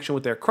enough connection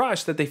with their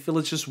crush that they feel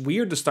it's just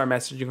weird to start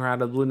messaging her out of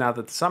the blue now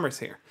that the summer's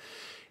here.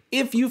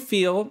 If you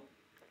feel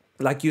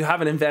like you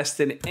haven't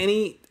invested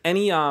any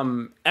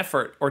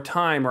effort or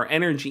time or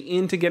energy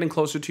into getting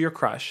closer to your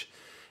crush,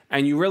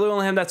 and you really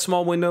only have that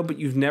small window, but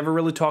you've never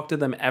really talked to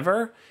them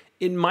ever,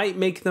 it might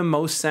make the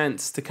most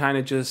sense to kind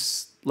of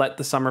just let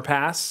the summer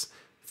pass,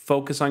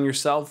 focus on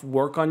yourself,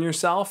 work on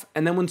yourself,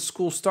 and then when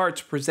school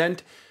starts,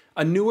 present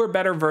a newer,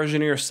 better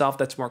version of yourself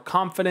that's more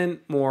confident,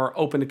 more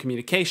open to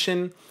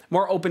communication,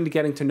 more open to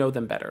getting to know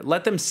them better.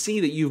 Let them see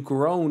that you've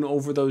grown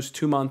over those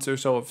 2 months or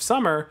so of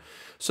summer,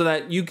 so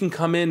that you can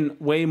come in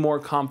way more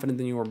confident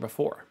than you were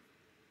before.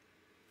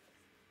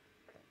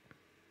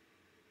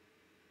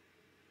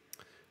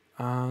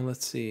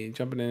 Let's see,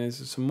 jumping in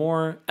into some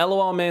more.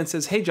 LOL Man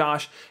says, hey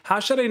Josh, how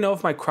should I know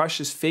if my crush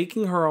is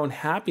faking her own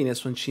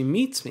happiness when she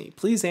meets me?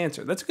 Please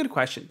answer. That's a good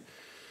question.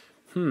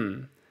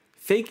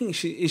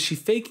 Is she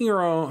faking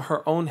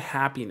her own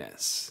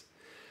happiness?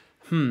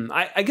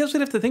 I guess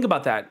we'd have to think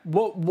about that.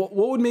 What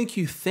would make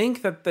you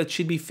think that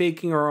she'd be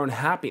faking her own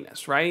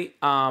happiness, right?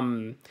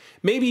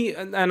 Maybe,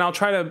 and I'll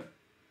try to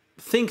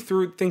think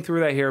through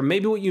that here.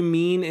 Maybe what you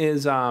mean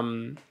is,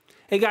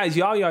 hey guys,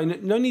 y'all,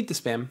 no need to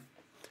spam.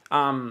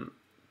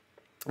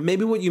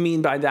 Maybe what you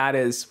mean by that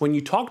is, when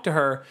you talk to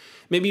her,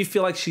 maybe you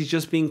feel like she's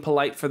just being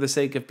polite for the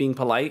sake of being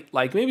polite.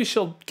 Like, maybe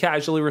she'll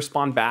casually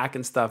respond back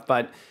and stuff,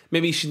 but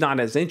maybe she's not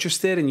as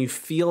interested, and you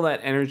feel that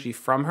energy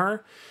from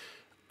her.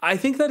 I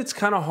think that it's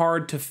kind of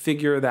hard to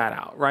figure that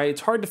out, right?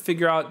 It's hard to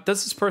figure out,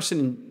 does this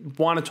person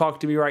want to talk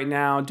to me right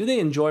now? Do they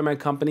enjoy my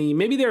company?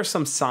 Maybe there are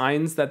some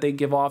signs that they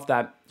give off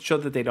that show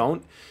that they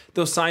don't.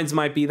 Those signs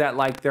might be that,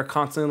 like, they're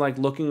constantly like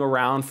looking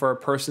around for a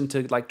person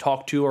to like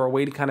talk to, or a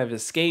way to kind of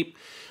escape.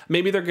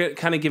 Maybe they're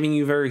kind of giving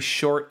you very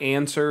short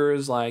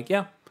answers, like,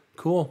 yeah,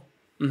 cool,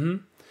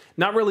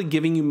 not really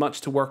giving you much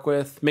to work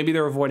with. Maybe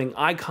they're avoiding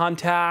eye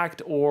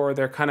contact, or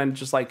they're kind of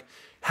just like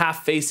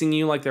half facing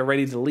you, like they're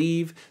ready to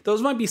leave.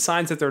 Those might be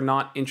signs that they're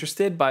not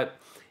interested. But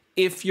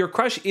if your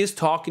crush is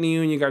talking to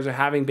you and you guys are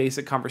having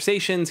basic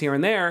conversations here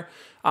and there,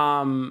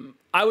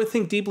 I would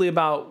think deeply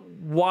about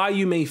why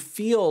you may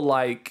feel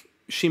like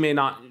she may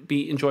not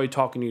be enjoy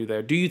talking to you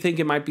there. Do you think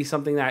it might be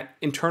something that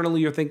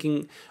internally you're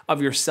thinking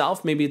of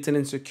yourself? Maybe it's an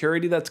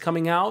insecurity that's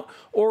coming out,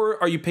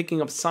 or are you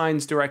picking up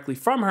signs directly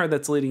from her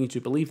that's leading you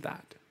to believe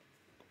that?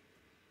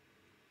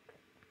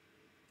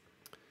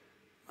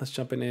 Let's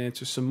jump in and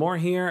answer some more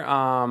here.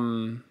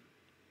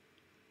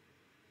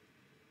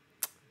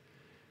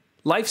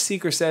 Life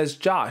Seeker says,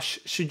 Josh,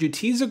 should you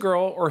tease a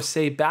girl or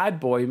say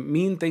bad boy,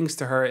 mean things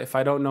to her if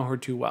I don't know her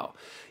too well?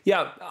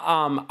 Yeah,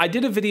 I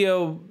did a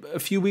video a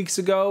few weeks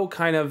ago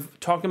kind of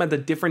talking about the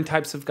different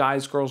types of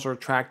guys girls are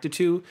attracted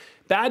to.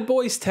 Bad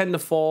boys tend to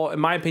fall, in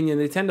my opinion,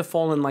 they tend to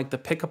fall in like the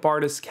pickup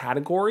artist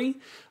category,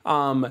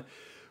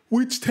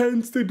 which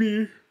tends to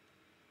be,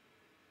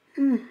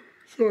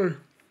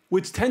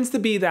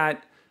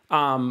 that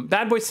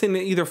bad boys tend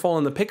to either fall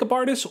in the pickup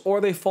artist,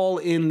 or they fall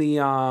in the,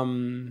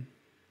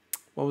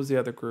 what was the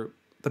other group?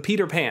 The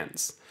Peter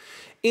Pans,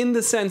 in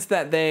the sense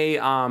that they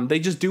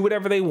just do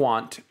whatever they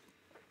want.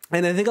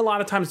 And I think a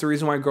lot of times the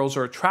reason why girls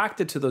are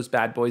attracted to those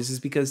bad boys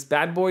is because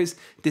bad boys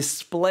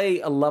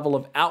display a level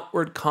of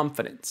outward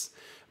confidence.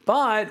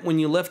 But when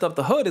you lift up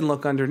the hood and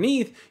look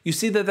underneath, you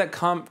see that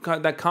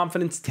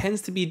confidence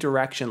tends to be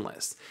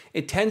directionless.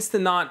 It tends to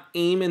not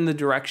aim in the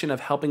direction of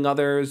helping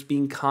others,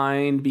 being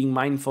kind, being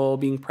mindful,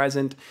 being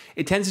present.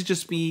 It tends to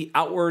just be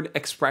outward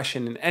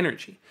expression and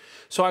energy.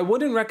 So I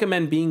wouldn't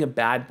recommend being a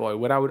bad boy.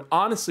 What I would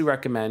honestly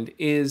recommend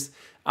is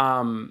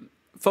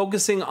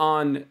focusing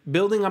on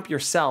building up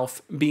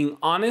yourself, being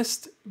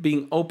honest,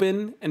 being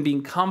open, and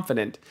being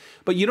confident.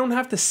 But you don't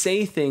have to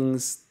say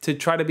things to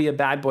try to be a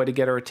bad boy to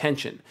get her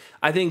attention.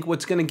 I think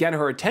what's going to get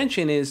her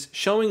attention is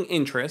showing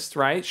interest,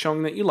 right?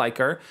 Showing that you like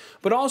her,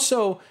 but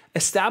also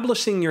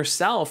establishing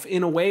yourself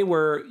in a way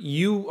where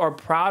you are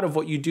proud of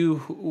what you do,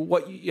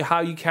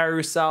 how you carry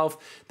yourself,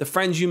 the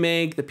friends you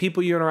make, the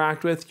people you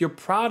interact with. You're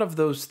proud of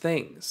those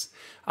things.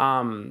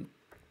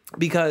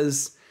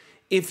 Because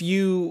if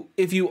you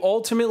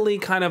ultimately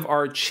kind of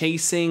are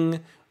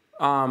chasing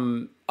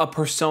a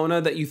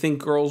persona that you think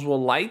girls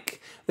will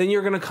like, then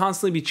you're going to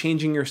constantly be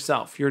changing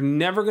yourself. You're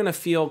never going to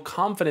feel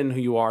confident in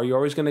who you are. You're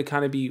always going to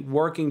kind of be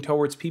working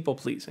towards people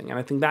pleasing. And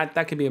I think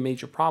that could be a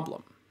major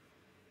problem.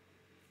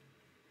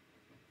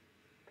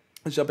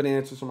 Let's jump in and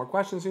answer some more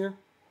questions here.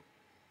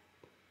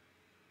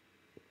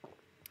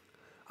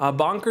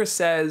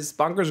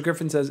 Bonkers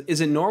Griffin says,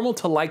 is it normal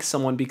to like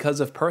someone because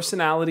of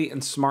personality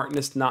and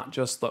smartness, not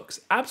just looks?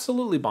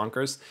 Absolutely,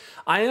 Bonkers.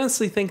 I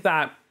honestly think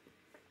that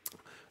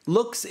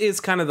looks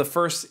is kind of the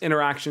first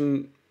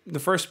interaction, the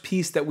first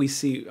piece that we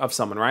see of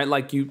someone, right?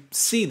 Like you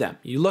see them,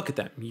 you look at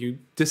them, you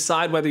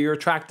decide whether you're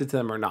attracted to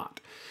them or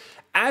not.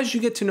 As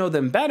you get to know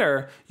them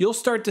better, you'll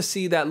start to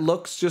see that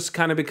looks just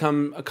kind of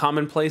become a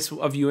commonplace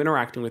of you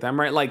interacting with them,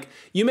 right? Like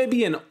you may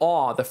be in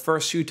awe the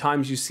first few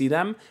times you see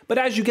them, but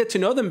as you get to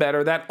know them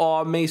better, that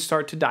awe may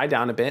start to die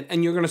down a bit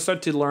and you're going to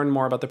start to learn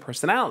more about the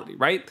personality,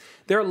 right?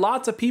 There are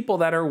lots of people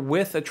that are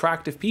with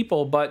attractive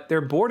people, but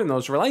they're bored in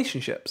those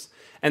relationships.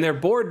 And they're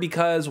bored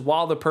because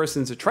while the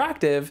person's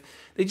attractive,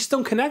 they just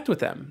don't connect with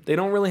them. They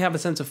don't really have a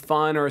sense of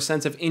fun or a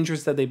sense of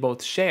interest that they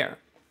both share.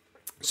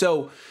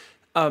 So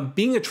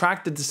being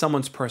attracted to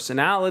someone's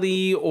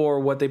personality or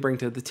what they bring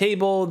to the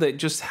table, that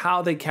just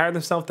how they carry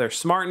themselves, their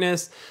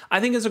smartness, I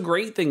think is a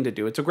great thing to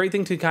do. It's a great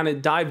thing to kind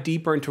of dive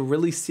deeper into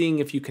really seeing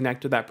if you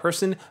connect with that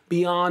person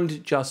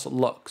beyond just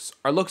looks.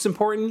 Are looks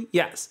important?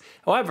 Yes.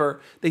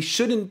 However, they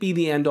shouldn't be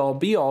the end all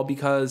be all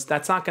because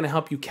that's not going to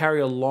help you carry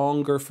a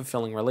longer,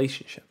 fulfilling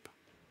relationship.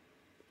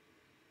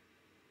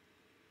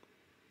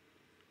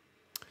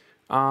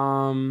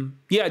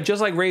 Yeah,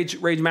 just like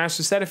Rage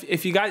Master said,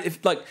 if you guys,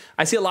 like,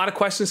 I see a lot of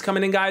questions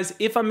coming in, guys.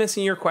 If I'm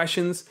missing your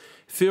questions,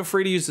 feel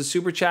free to use the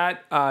super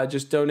chat.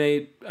 Just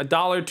donate $1,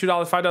 $2,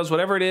 $5,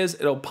 whatever it is.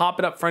 It'll pop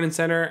it up front and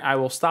center. I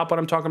will stop what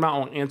I'm talking about. I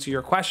won't answer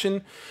your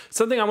question.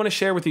 Something I want to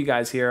share with you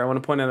guys here. I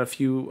want to point out a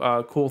few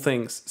cool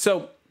things.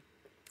 So,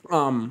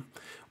 one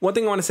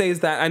thing I want to say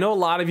is that I know a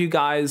lot of you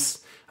guys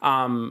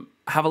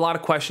have a lot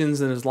of questions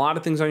and there's a lot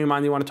of things on your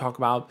mind you want to talk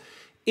about.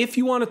 If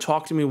you want to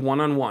talk to me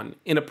one-on-one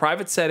in a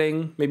private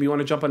setting, maybe you want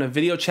to jump on a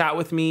video chat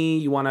with me,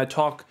 you want to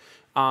talk,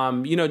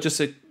 just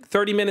a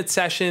 30-minute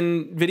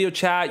session, video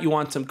chat, you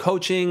want some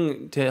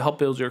coaching to help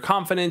build your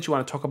confidence, you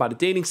want to talk about a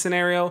dating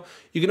scenario,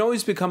 you can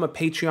always become a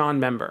Patreon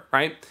member,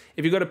 right?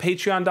 If you go to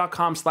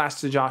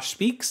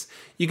patreon.com/thejoshspeaks,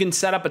 you can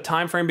set up a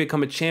time frame,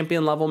 become a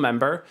champion level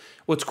member.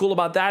 What's cool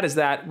about that is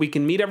that we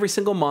can meet every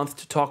single month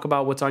to talk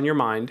about what's on your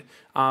mind.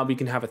 We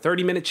can have a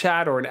 30-minute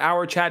chat or an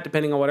hour chat,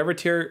 depending on whatever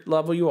tier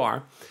level you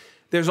are.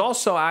 There's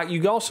also,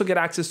 you also get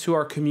access to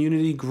our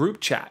community group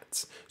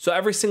chats. So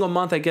every single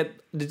month I get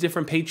the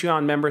different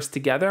Patreon members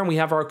together and we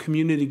have our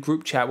community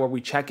group chat where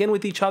we check in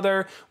with each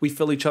other. We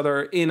fill each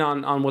other in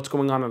on what's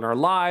going on in our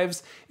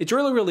lives. It's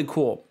really, really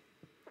cool.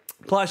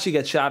 Plus, you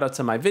get shout outs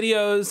on my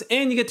videos,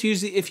 and you get to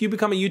use, if you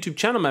become a YouTube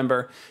channel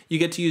member, you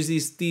get to use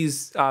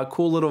these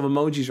cool little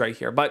emojis right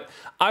here. But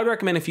I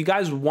recommend if you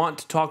guys want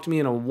to talk to me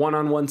in a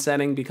one-on-one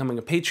setting, becoming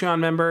a Patreon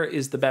member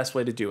is the best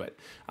way to do it.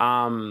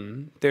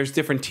 There's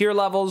different tier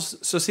levels,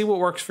 so see what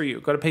works for you.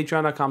 Go to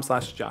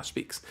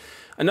patreon.com/thejoshspeaks.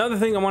 Another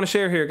thing I want to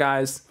share here,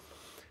 guys,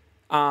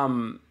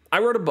 I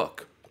wrote a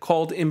book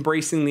called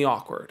Embracing the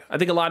Awkward. I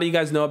think a lot of you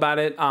guys know about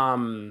it.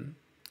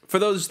 For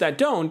those that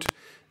don't,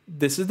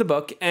 this is the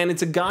book, and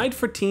it's a guide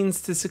for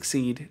teens to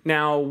succeed.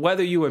 Now,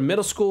 whether you were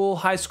middle school,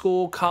 high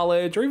school,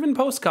 college, or even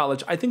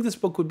post-college, I think this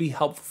book would be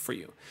helpful for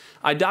you.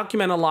 I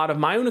document a lot of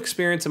my own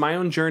experience and my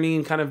own journey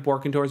and kind of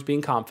working towards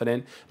being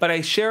confident, but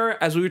I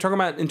share, as we were talking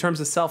about in terms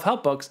of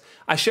self-help books,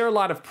 I share a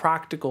lot of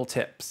practical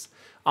tips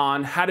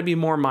on how to be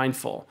more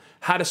mindful,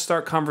 how to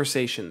start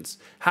conversations,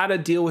 how to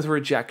deal with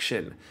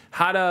rejection,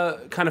 how to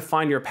kind of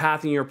find your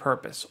path and your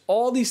purpose.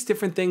 All these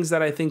different things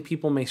that I think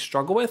people may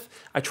struggle with,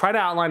 I try to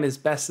outline as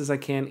best as I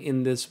can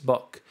in this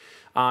book.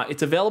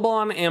 It's available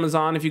on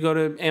Amazon. If you go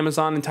to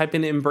Amazon and type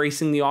in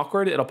Embracing the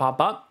Awkward, it'll pop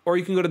up. Or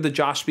you can go to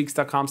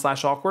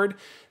thejoshspeaks.com/awkward.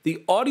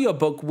 The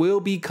audiobook will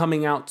be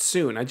coming out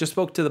soon. I just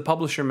spoke to the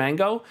publisher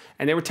Mango,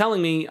 and they were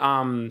telling me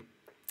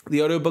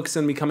the audiobook's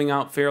going to be coming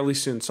out fairly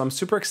soon. So I'm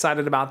super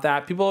excited about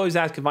that. People always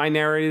ask if I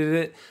narrated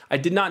it. I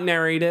did not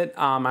narrate it.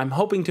 I'm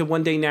hoping to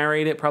one day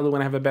narrate it, probably when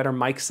I have a better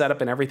mic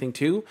setup and everything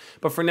too.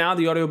 But for now,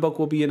 the audiobook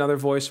will be another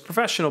voice,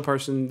 professional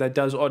person that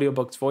does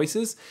audiobooks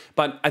voices.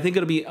 But I think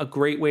it'll be a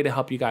great way to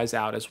help you guys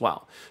out as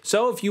well.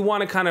 So if you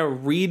want to kind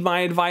of read my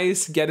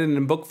advice, get it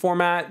in book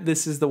format,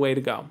 this is the way to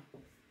go.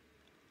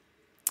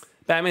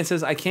 Batman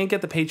says, I can't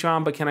get the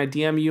Patreon, but can I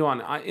DM you on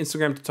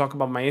Instagram to talk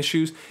about my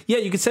issues? Yeah,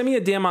 you can send me a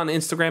DM on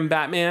Instagram,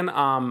 Batman.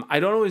 I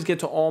don't always get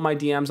to all my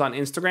DMs on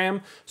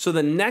Instagram. So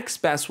the next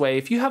best way,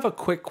 if you have a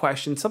quick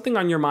question, something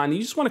on your mind,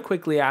 you just want to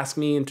quickly ask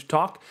me and to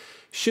talk,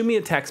 shoot me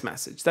a text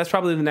message. That's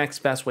probably the next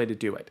best way to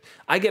do it.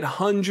 I get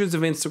hundreds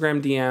of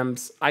Instagram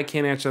DMs. I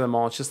can't answer them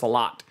all. It's just a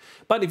lot.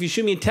 But if you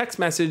shoot me a text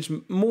message,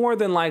 more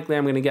than likely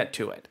I'm going to get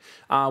to it.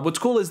 What's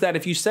cool is that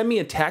if you send me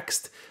a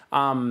text,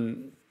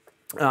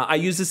 I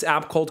use this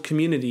app called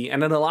Community,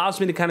 and it allows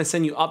me to kind of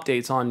send you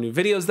updates on new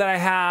videos that I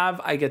have.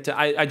 I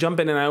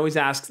jump in and I always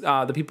ask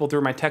the people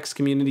through my text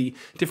community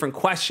different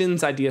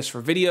questions, ideas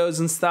for videos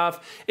and stuff.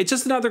 It's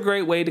just another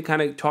great way to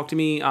kind of talk to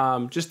me,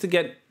 just to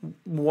get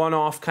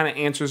one-off kind of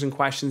answers and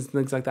questions and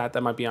things like that that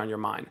might be on your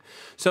mind.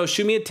 So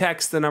shoot me a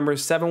text. The number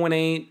is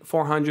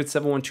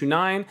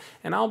 718-400-7129,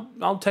 and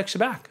I'll text you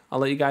back. I'll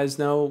let you guys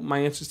know my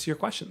answers to your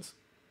questions.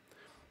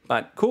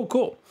 But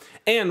cool.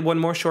 And one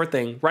more short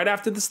thing. Right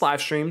after this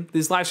live stream,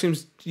 these live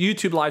streams,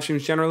 YouTube live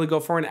streams generally go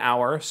for an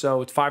hour.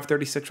 So it's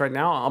 5:36 right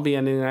now. I'll be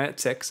ending it at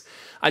 6.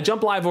 I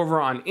jump live over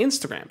on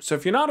Instagram. So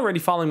if you're not already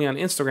following me on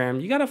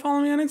Instagram, you got to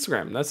follow me on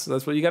Instagram.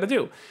 That's what you got to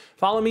do.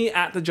 Follow me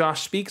at the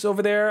Josh Speaks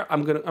over there.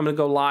 I'm gonna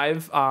go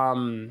live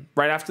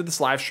right after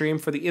this live stream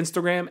for the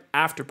Instagram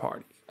after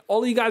party.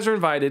 All of you guys are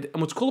invited.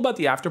 And what's cool about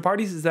the after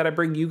parties is that I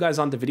bring you guys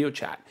onto video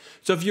chat.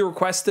 So if you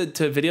requested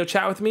to video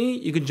chat with me,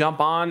 you can jump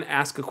on,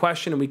 ask a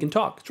question, and we can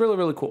talk. It's really,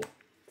 really cool.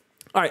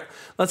 All right,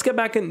 let's get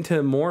back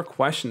into more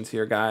questions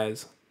here,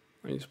 guys.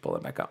 Let me just pull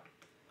it back up.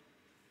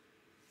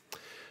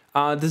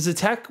 Does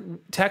the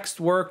text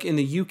work in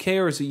the UK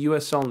or is it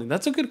US only?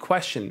 That's a good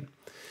question.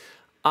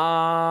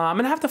 I'm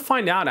going to have to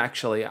find out,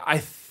 actually. I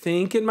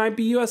think it might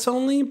be US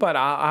only, but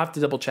I'll have to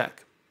double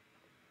check.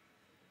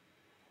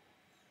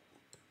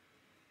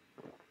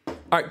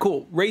 All right,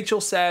 cool. Rachel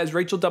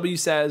W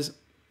says,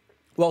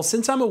 well,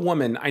 since I'm a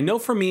woman, I know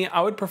for me, I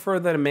would prefer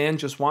that a man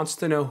just wants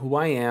to know who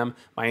I am,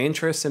 my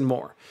interests, and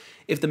more.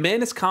 If the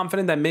man is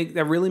confident,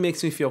 that really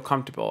makes me feel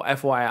comfortable,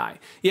 FYI.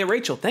 Yeah,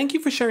 Rachel, thank you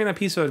for sharing that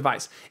piece of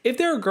advice. If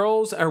there are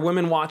girls or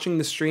women watching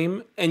the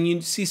stream and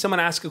you see someone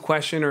ask a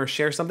question or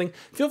share something,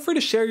 feel free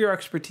to share your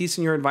expertise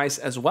and your advice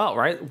as well,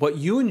 right? What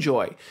you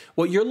enjoy,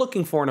 what you're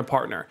looking for in a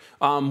partner.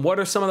 What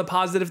are some of the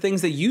positive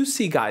things that you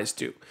see guys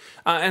do?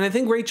 And I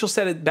think Rachel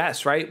said it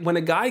best, right? When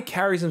a guy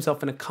carries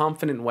himself in a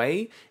confident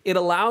way, it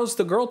allows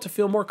the girl to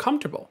feel more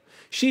comfortable.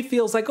 She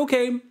feels like,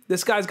 okay,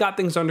 this guy's got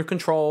things under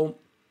control.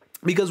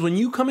 Because when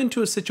you come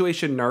into a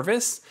situation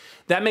nervous,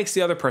 that makes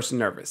the other person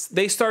nervous.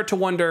 They start to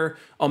wonder,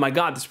 oh my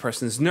God, this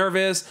person is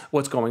nervous.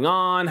 What's going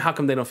on? How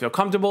come they don't feel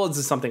comfortable? Is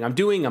this something I'm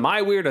doing? Am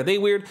I weird? Are they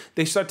weird?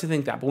 They start to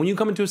think that. But when you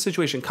come into a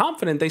situation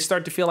confident, they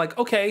start to feel like,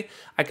 okay,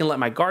 I can let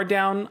my guard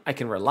down. I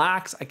can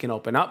relax. I can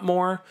open up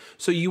more.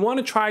 So you want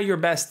to try your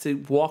best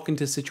to walk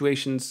into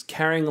situations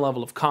carrying a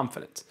level of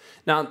confidence.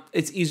 Now,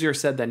 it's easier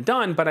said than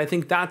done, but I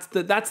think that's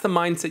the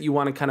mindset you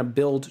want to kind of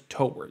build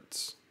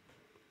towards.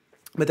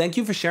 But thank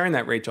you for sharing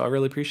that, Rachel. I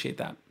really appreciate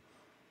that.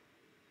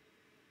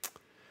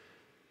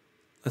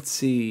 Let's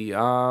see.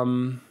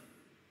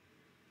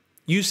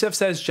 Yusef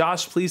says,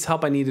 Josh, please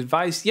help. I need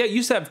advice. Yeah,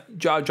 Yusef,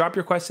 drop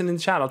your question in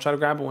the chat. I'll try to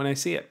grab it when I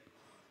see it.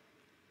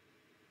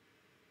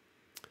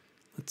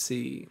 Let's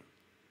see.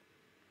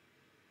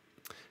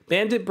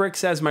 Bandit Brick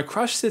says, my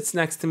crush sits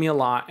next to me a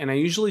lot, and I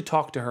usually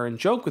talk to her and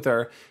joke with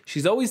her.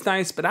 She's always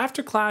nice, but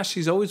after class,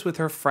 she's always with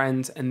her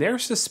friends, and they're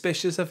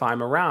suspicious if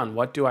I'm around.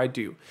 What do I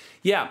do?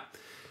 Yeah.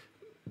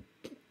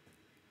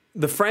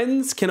 The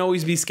friends can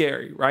always be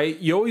scary, right?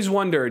 You always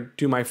wonder,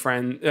 do her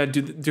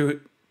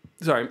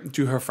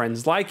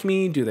friends like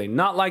me? Do they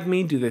not like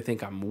me? Do they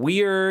think I'm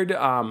weird?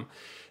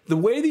 The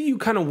way that you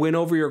kind of win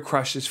over your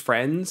crush's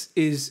friends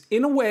is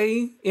in a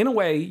way,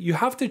 you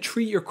have to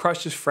treat your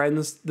crush's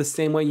friends the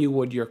same way you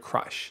would your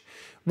crush,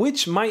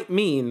 which might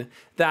mean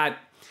that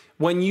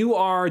when you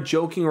are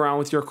joking around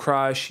with your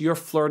crush, you're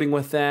flirting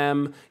with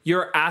them,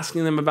 you're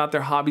asking them about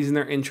their hobbies and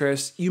their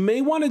interests, you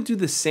may want to do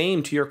the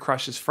same to your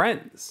crush's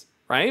friends.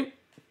 Right?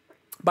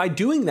 By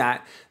doing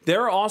that,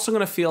 they're also going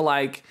to feel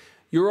like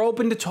you're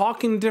open to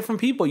talking to different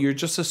people. You're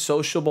just a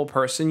sociable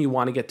person. You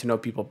want to get to know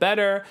people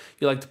better.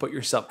 You like to put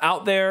yourself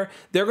out there.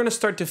 They're going to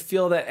start to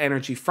feel that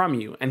energy from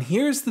you. And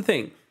here's the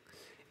thing.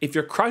 If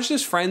your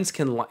crush's friends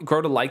can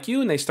grow to like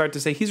you and they start to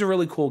say, he's a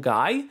really cool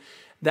guy,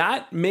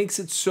 that makes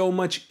it so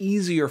much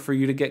easier for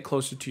you to get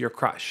closer to your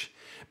crush.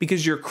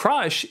 Because your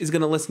crush is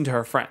going to listen to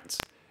her friends.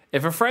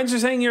 If her friends are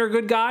saying you're a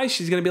good guy,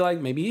 she's going to be like,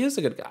 maybe he is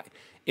a good guy.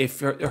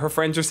 If her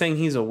friends are saying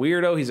he's a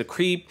weirdo, he's a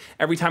creep,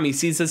 every time he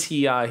sees us,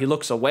 he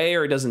looks away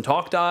or he doesn't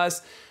talk to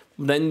us,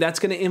 then that's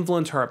going to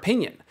influence her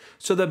opinion.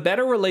 So the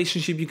better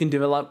relationship you can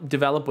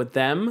develop with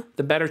them,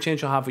 the better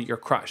chance you'll have with your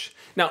crush.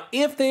 Now,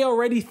 if they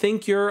already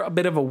think you're a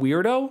bit of a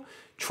weirdo,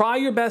 try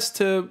your best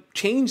to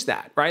change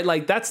that, right?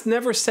 Like, that's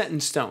never set in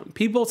stone.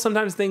 People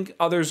sometimes think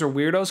others are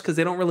weirdos because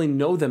they don't really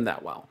know them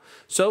that well.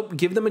 So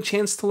give them a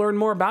chance to learn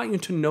more about you,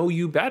 to know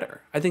you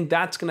better. I think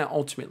that's going to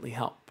ultimately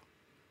help.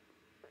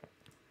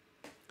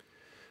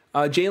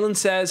 Jalen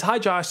says, hi,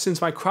 Josh.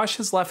 Since my crush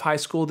has left high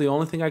school, the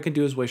only thing I can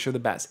do is wish her the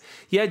best.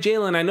 Yeah,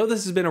 Jalen, I know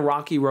this has been a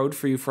rocky road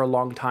for you for a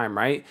long time,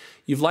 right?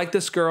 You've liked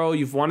this girl.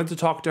 You've wanted to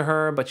talk to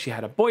her, but she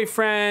had a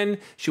boyfriend.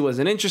 She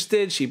wasn't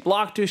interested. She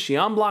blocked you. She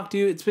unblocked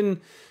you. It's been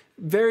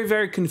very,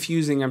 very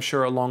confusing, I'm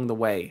sure, along the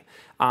way.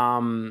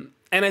 And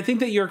I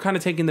think that you're kind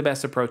of taking the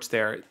best approach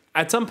there.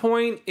 At some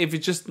point, if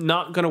it's just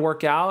not going to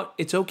work out,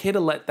 it's okay to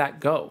let that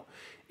go.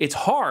 It's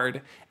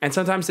hard, and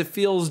sometimes it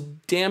feels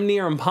damn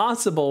near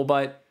impossible,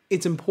 but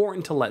it's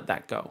important to let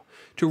that go.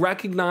 To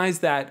recognize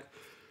that,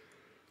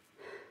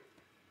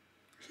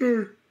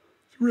 it's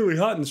really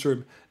hot in this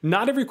room.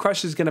 Not every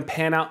crush is going to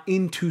pan out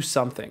into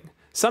something.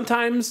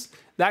 Sometimes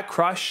that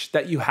crush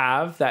that you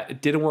have that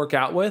it didn't work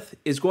out with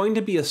is going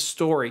to be a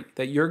story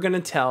that you're going to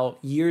tell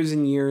years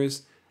and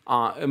years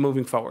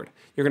moving forward.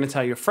 You're going to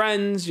tell your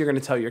friends, you're going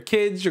to tell your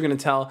kids, you're going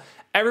to tell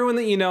everyone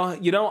that you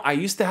know, I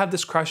used to have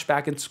this crush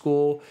back in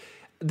school.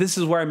 This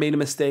is where I made a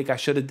mistake. I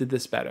should have did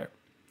this better.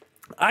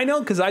 I know,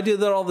 because I do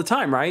that all the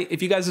time, right?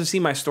 If you guys have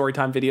seen my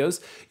storytime videos,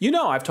 you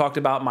know I've talked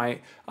about my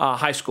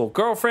high school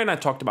girlfriend. I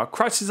talked about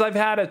crushes I've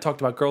had. I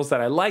talked about girls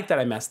that I like, that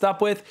I messed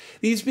up with.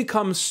 These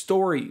become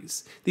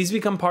stories. These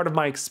become part of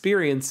my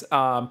experience,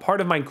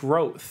 part of my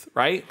growth,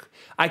 right?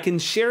 I can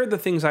share the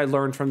things I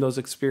learned from those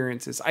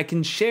experiences. I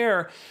can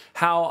share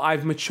how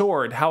I've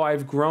matured, how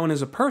I've grown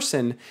as a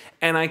person,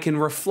 and I can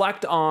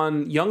reflect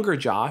on younger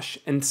Josh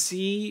and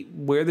see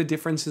where the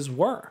differences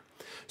were.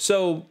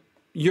 So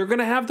you're going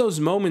to have those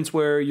moments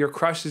where your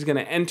crush is going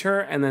to enter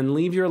and then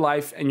leave your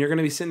life, and you're going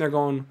to be sitting there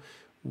going,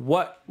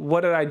 what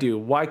did I do?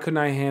 Why couldn't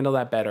I handle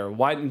that better?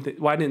 Why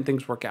didn't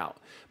things work out?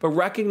 But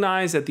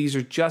recognize that these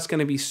are just going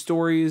to be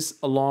stories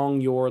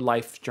along your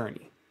life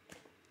journey.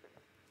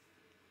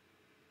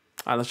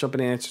 All right, let's jump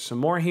in and answer some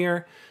more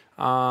here.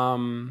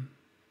 Kudos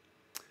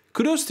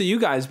to you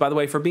guys, by the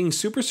way, for being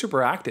super,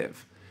 super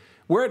active.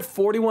 We're at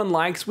 41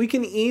 likes. We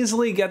can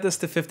easily get this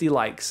to 50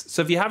 likes.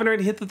 So if you haven't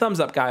already, hit the thumbs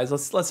up, guys.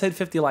 Let's hit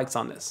 50 likes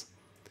on this.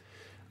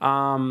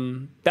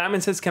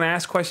 Batman says, can I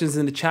ask questions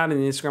in the chat in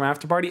the Instagram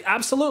after party?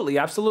 Absolutely,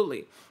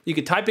 absolutely. You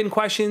could type in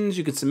questions.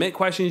 You could submit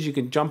questions. You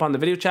could jump on the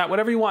video chat,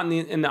 whatever you want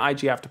in the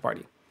IG after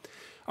party.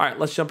 All right,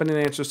 let's jump in and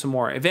answer some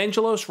more.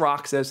 Evangelos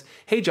Rock says,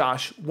 hey,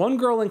 Josh, one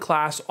girl in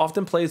class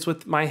often plays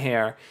with my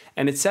hair,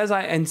 and says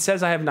I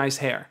have nice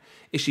hair.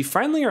 Is she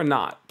friendly or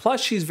not? Plus,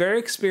 she's very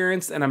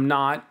experienced and I'm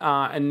not,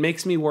 and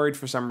makes me worried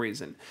for some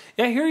reason.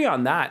 Yeah, I hear you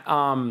on that.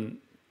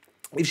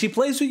 If she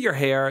plays with your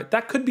hair,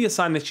 that could be a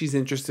sign that she's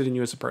interested in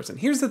you as a person.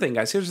 Here's the thing,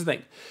 guys. Here's the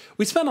thing.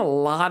 We spend a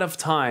lot of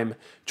time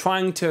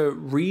trying to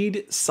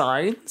read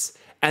signs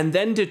and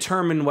then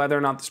determine whether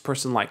or not this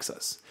person likes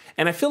us.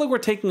 And I feel like we're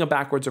taking a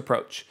backwards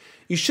approach.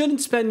 You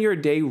shouldn't spend your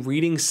day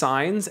reading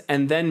signs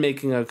and then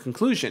making a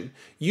conclusion.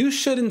 You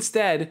should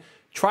instead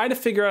try to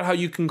figure out how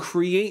you can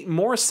create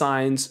more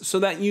signs so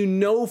that you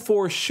know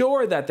for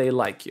sure that they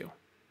like you,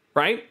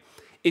 right?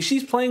 If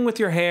she's playing with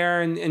your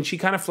hair and she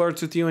kind of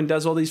flirts with you and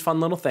does all these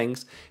fun little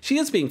things, she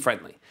is being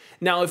friendly.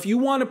 Now, if you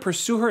want to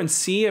pursue her and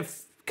see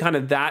if kind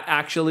of that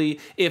actually,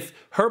 if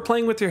her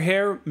playing with your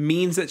hair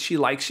means that she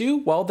likes you,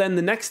 well, then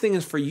the next thing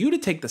is for you to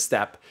take the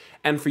step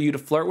and for you to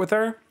flirt with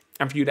her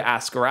and for you to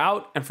ask her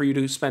out and for you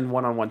to spend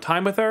one-on-one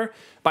time with her.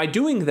 By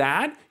doing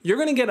that, you're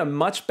going to get a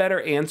much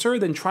better answer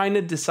than trying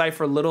to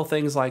decipher little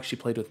things like she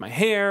played with my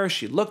hair,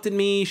 she looked at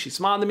me, she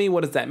smiled at me.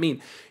 What does that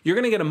mean? You're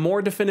going to get a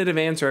more definitive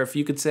answer if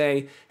you could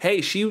say,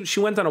 hey, she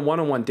went on a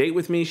one-on-one date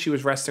with me. She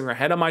was resting her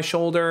head on my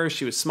shoulder.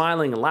 She was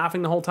smiling and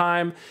laughing the whole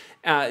time.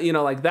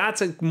 Like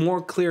that's a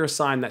more clear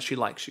sign that she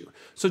likes you.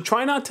 So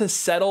try not to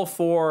settle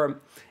for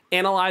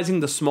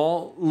analyzing the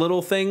small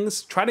little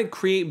things. Try to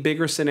create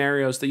bigger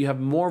scenarios that you have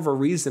more of a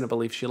reason to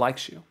believe she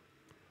likes you.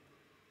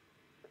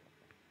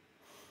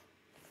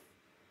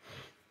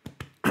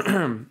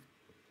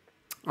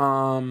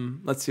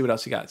 Let's see what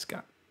else you guys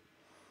got.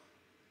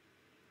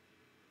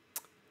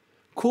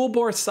 Cool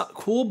Boy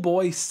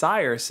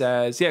Sire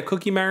says, yeah,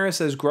 Cookie Mara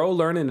says, grow,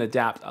 learn, and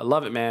adapt. I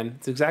love it, man.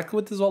 It's exactly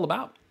what this is all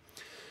about.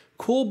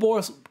 Cool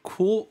Boy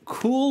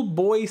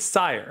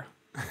Sire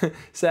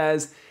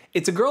says,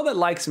 it's a girl that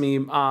likes me,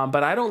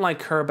 but I don't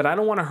like her, but I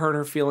don't want to hurt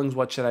her feelings.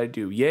 What should I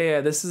do? Yeah,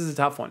 this is a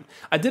tough one.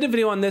 I did a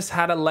video on this,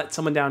 how to let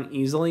someone down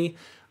easily.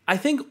 I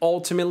think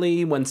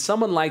ultimately when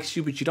someone likes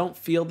you, but you don't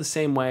feel the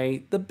same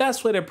way, the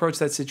best way to approach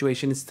that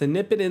situation is to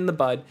nip it in the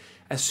bud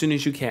as soon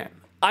as you can.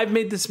 I've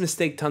made this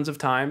mistake tons of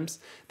times.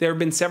 There have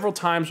been several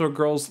times where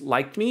girls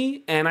liked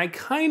me and I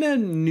kind of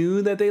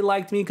knew that they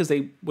liked me because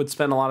they would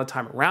spend a lot of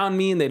time around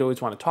me and they'd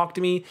always want to talk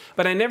to me,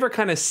 but I never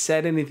kind of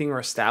said anything or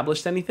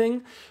established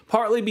anything,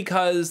 partly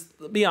because,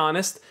 to be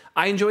honest,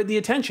 I enjoyed the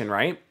attention,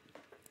 right?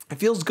 It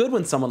feels good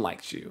when someone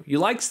likes you. You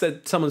like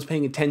that someone's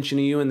paying attention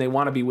to you and they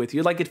want to be with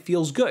you. Like, it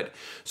feels good.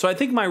 So I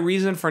think my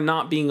reason for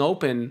not being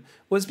open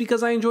was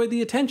because I enjoyed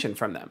the attention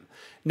from them.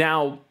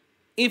 Now,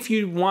 if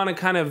you want to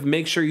kind of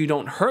make sure you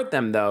don't hurt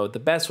them, though, the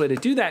best way to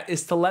do that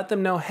is to let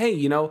them know,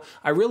 hey,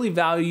 I really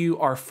value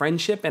our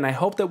friendship and I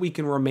hope that we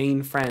can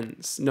remain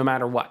friends no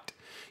matter what.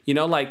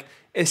 Like,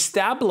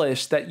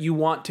 establish that you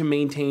want to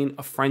maintain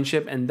a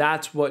friendship and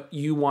that's what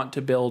you want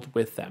to build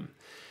with them.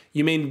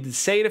 You may need to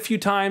say it a few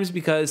times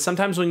because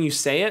sometimes when you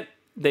say it,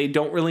 they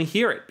don't really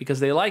hear it because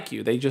they like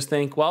you. They just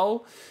think,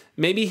 well,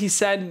 maybe he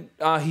said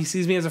he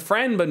sees me as a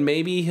friend, but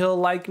maybe he'll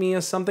like me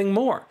as something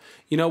more.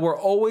 We're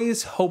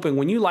always hoping,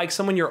 when you like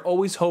someone, you're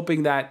always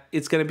hoping that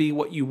it's going to be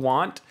what you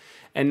want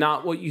and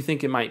not what you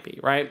think it might be,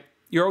 right?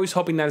 You're always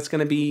hoping that it's going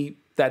to be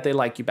that they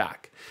like you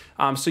back.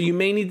 So you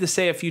may need to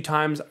say a few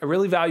times, I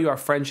really value our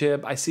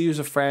friendship. I see you as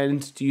a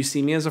friend. Do you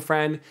see me as a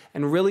friend?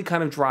 And really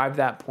kind of drive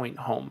that point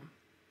home.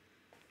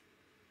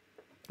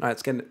 All right,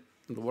 let's get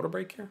the water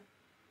break here.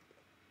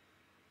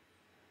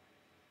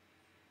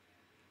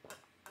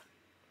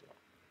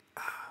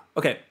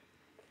 Okay,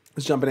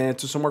 let's jump in and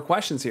answer some more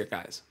questions here,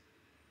 guys.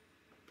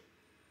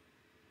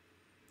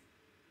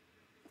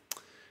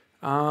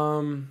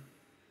 Connor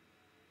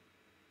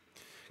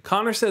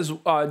says,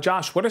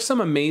 Josh, what are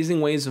some amazing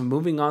ways of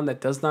moving on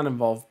that does not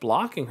involve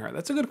blocking her?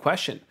 That's a good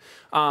question.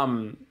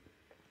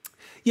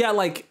 Yeah,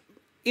 like,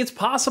 it's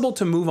possible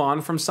to move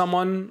on from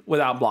someone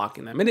without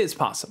blocking them. It is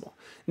possible.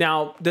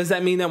 Now, does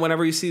that mean that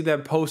whenever you see their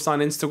post on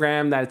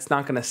Instagram that it's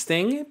not going to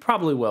sting? It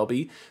probably will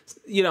be,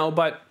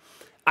 but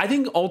I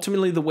think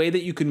ultimately the way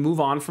that you can move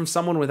on from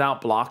someone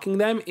without blocking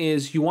them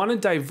is you want to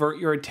divert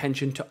your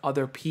attention to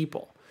other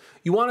people.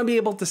 You want to be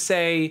able to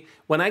say,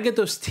 when I get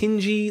those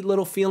tingy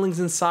little feelings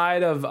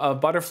inside of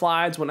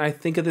butterflies when I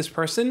think of this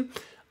person,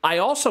 I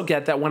also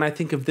get that when I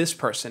think of this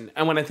person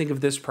and when I think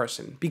of this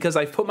person, because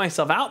I've put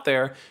myself out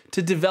there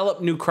to develop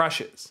new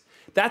crushes.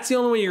 That's the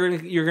only way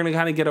you're gonna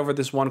kind of get over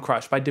this one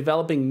crush, by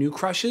developing new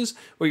crushes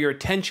where your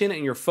attention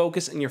and your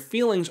focus and your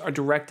feelings are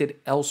directed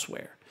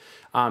elsewhere.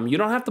 You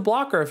don't have to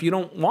block her if you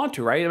don't want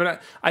to, right? I mean,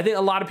 I think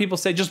a lot of people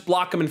say just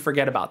block them and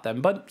forget about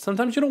them, but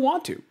sometimes you don't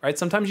want to, right?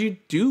 Sometimes you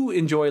do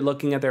enjoy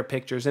looking at their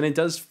pictures, and it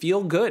does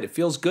feel good. It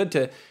feels good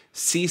to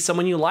see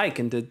someone you like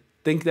and to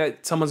think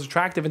that someone's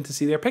attractive and to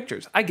see their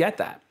pictures. I get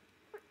that.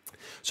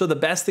 So the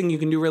best thing you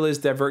can do really is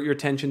divert your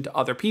attention to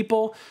other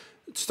people.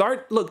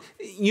 Look,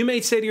 you may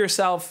say to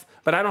yourself,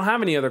 but I don't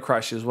have any other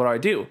crushes. What do I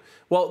do?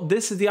 Well,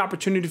 this is the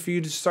opportunity for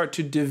you to start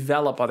to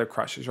develop other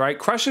crushes, right?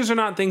 Crushes are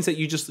not things that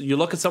you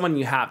look at someone and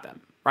you have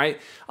them, right?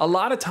 A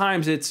lot of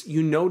times it's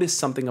you notice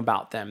something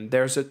about them.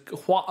 There's a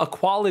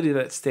quality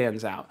that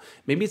stands out.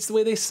 Maybe it's the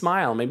way they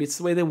smile. Maybe it's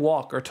the way they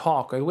walk or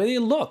talk or the way they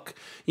look.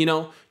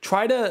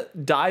 Try to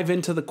dive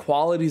into the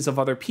qualities of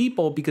other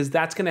people, because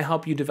that's going to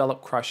help you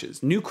develop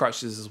crushes, new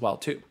crushes as well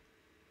too.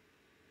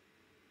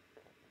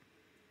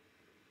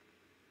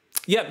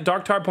 Yep,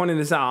 Dark Tar pointed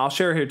this out. I'll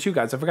share it here too,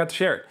 guys. I forgot to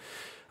share it.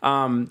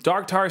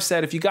 Dark Tar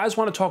said, if you guys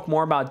want to talk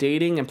more about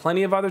dating and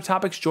plenty of other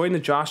topics, join the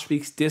Josh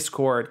Speaks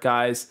Discord,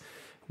 guys.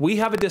 We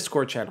have a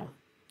Discord channel.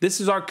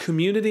 This is our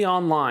community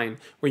online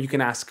where you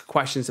can ask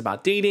questions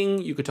about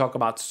dating. You can talk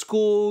about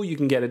school. You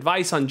can get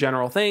advice on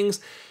general things.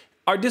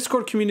 Our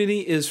Discord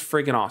community is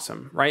friggin'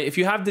 awesome, right? If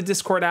you have the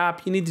Discord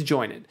app, you need to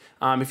join it.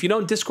 If you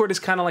don't, Discord is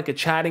kind of like a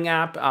chatting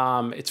app.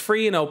 It's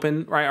free and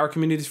open, right? Our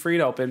community is free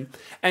and open.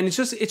 And it's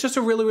just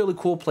a really, really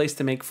cool place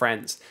to make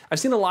friends. I've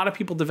seen a lot of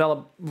people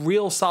develop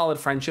real solid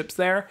friendships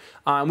there.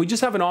 We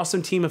just have an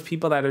awesome team of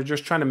people that are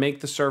just trying to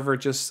make the server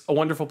just a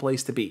wonderful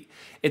place to be.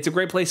 It's a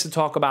great place to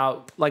talk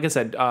about, like I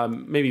said,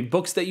 maybe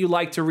books that you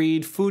like to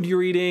read, food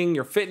you're eating,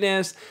 your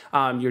fitness,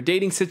 your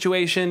dating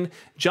situation.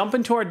 Jump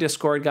into our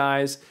Discord,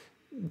 guys.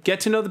 Get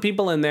to know the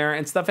people in there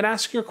and stuff and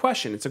ask your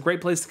question. It's a great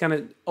place to kind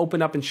of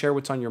open up and share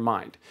what's on your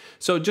mind.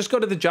 So just go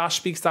to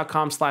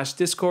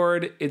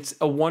thejoshspeaks.com/Discord. It's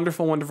a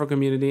wonderful, wonderful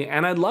community.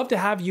 And I'd love to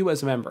have you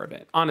as a member of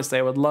it. Honestly,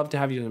 I would love to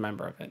have you as a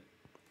member of it.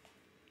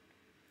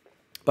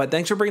 But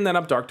thanks for bringing that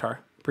up, Dark Tar.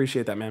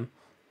 Appreciate that, man.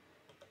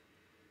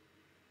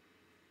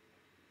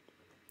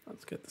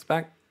 Let's get this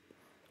back.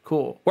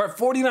 Cool. We're at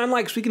 49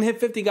 likes. We can hit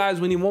 50,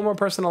 guys. We need one more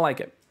person to like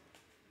it.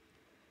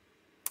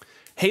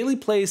 Haley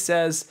Plays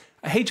says,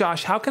 hey,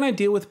 Josh, how can I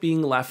deal with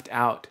being left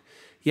out?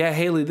 Yeah,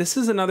 Haley, this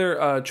is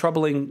another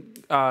troubling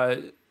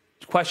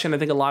question I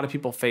think a lot of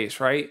people face,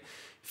 right?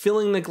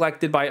 Feeling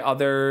neglected by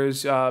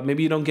others.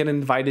 Maybe you don't get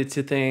invited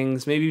to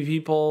things. Maybe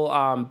people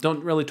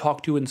don't really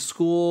talk to you in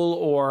school,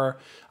 or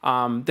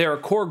there are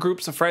core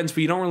groups of friends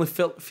but you don't really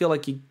feel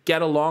like you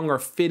get along or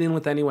fit in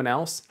with anyone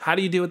else. How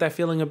do you deal with that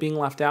feeling of being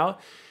left out?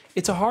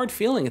 It's a hard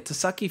feeling. It's a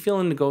sucky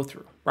feeling to go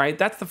through, right?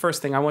 That's the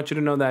first thing. I want you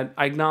to know that.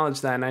 I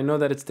acknowledge that, and I know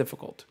that it's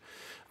difficult.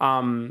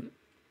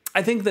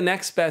 I think the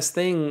next best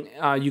thing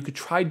you could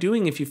try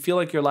doing if you feel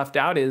like you're left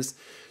out is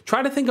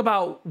try to think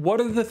about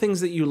what are the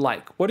things that you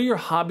like. What are your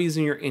hobbies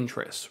and your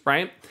interests,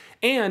 right?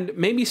 And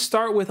maybe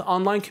start with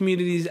online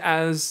communities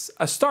as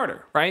a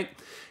starter, right?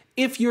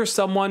 If you're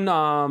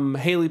someone,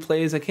 Haley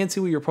Plays, I can't see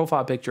what your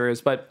profile picture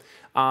is, but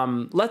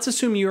let's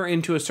assume you're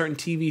into a certain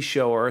TV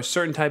show or a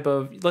certain type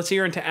of, let's say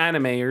you're into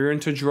anime or you're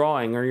into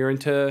drawing or you're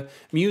into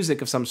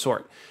music of some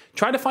sort.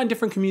 Try to find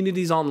different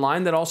communities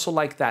online that also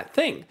like that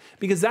thing,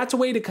 because that's a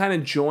way to kind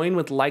of join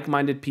with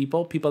like-minded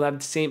people that have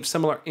the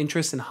similar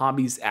interests and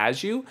hobbies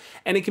as you.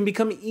 And it can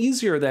become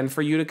easier then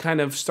for you to kind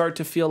of start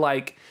to feel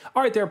like,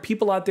 all right, there are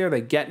people out there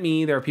that get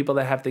me. There are people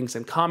that have things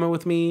in common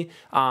with me.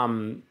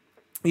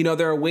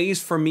 There are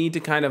ways for me to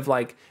kind of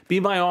like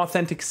be my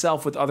authentic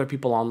self with other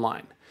people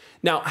online.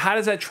 Now, how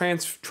does that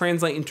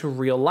translate into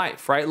real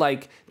life, right?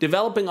 Like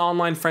developing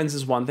online friends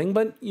is one thing,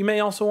 but you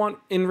may also want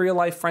in real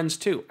life friends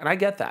too. And I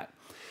get that.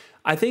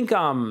 I think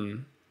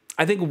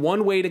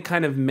one way to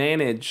kind of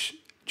manage,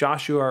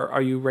 Joshua,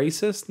 are you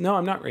racist? No,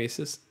 I'm not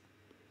racist.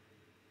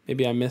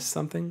 Maybe I missed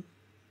something.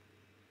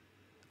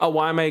 Oh,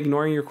 why am I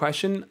ignoring your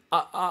question?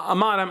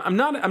 Ahmad, I'm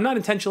not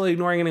intentionally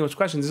ignoring anyone's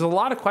questions. There's a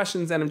lot of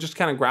questions and I'm just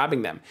kind of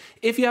grabbing them.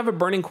 If you have a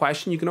burning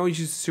question, you can always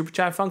use the super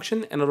chat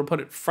function and it'll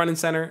put it front and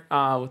center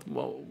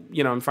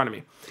in front of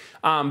me.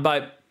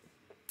 But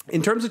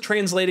in terms of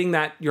translating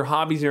your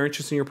hobbies, your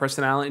interests, and your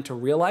personality into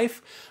real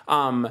life,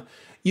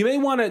 you may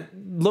want to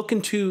look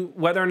into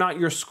whether or not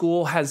your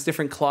school has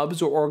different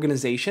clubs or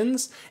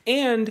organizations.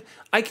 And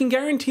I can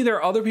guarantee there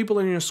are other people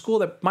in your school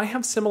that might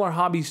have similar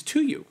hobbies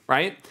to you,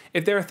 right?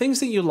 If there are things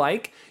that you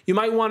like, you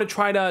might want to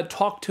try to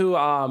talk to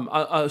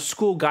a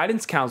school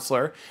guidance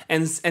counselor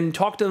and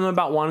talk to them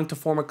about wanting to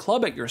form a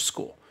club at your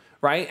school,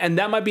 right? And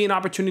that might be an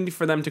opportunity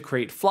for them to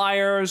create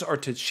flyers or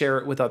to share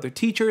it with other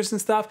teachers and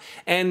stuff.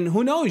 And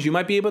who knows, you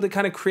might be able to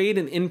kind of create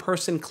an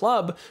in-person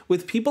club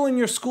with people in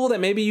your school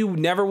that maybe you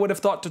never would have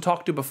thought to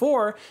talk to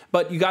before,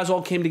 but you guys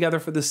all came together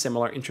for this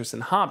similar interest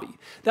and hobby.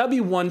 That would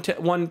be one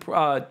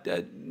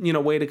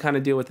way to kind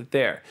of deal with it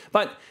there.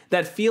 But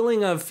that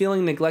feeling of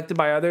feeling neglected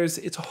by others,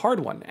 it's a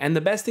hard one. And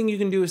the best thing you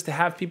can do is to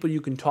have people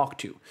you can talk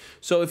to.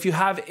 So if you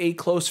have a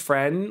close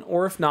friend,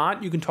 or if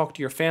not, you can talk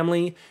to your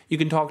family. You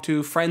can talk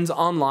to friends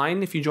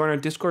online. If you join our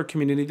Discord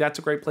community, that's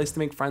a great place to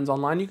make friends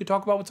online. You can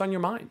talk about what's on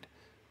your mind.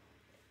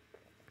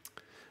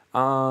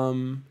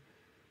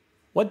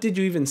 What did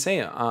you even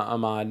say,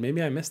 Ahmad?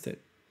 Maybe I missed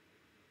it.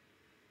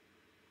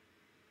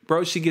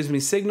 Bro, she gives me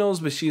signals,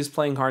 but she is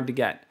playing hard to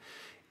get.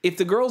 If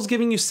the girl's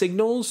giving you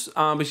signals,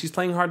 but she's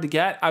playing hard to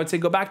get, I would say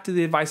go back to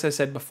the advice I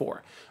said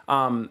before.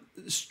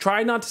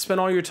 Try not to spend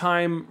all your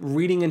time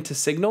reading into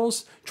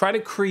signals. Try to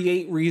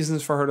create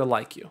reasons for her to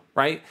like you,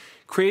 right?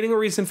 Creating a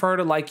reason for her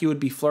to like you would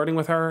be flirting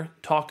with her,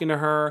 talking to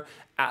her,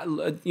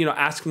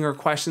 asking her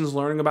questions,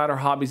 learning about her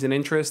hobbies and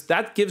interests.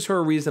 That gives her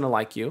a reason to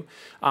like you.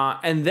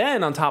 And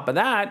then on top of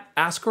that,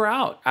 ask her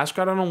out. Ask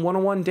her out on a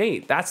one-on-one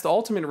date. That's the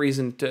ultimate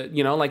reason to,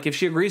 like if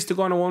she agrees to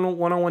go on a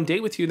one-on-one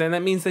date with you, then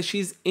that means that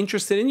she's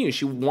interested in you.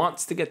 She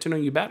wants to get to know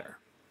you better.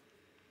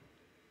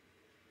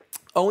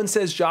 Owen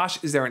says,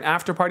 Josh, is there an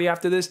after party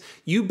after this?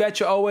 You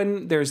betcha,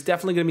 Owen. There's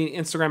definitely going to be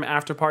an Instagram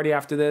after party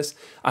after this.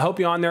 I hope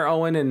you're on there,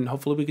 Owen, and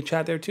hopefully we can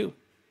chat there too.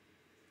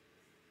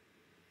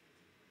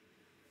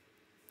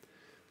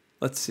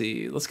 Let's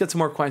see. Let's get some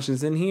more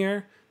questions in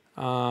here.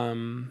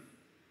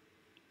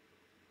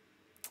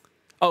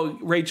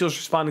 Rachel's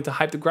responding to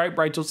Hype the Gripe.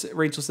 Rachel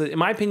said, in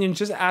my opinion,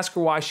 just ask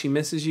her why she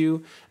misses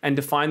you and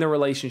define the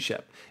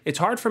relationship. It's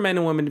hard for men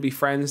and women to be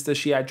friends. Does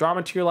she add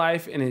drama to your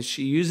life? And is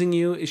she using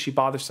you? Is she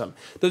bothersome?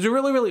 Those are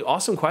really, really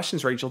awesome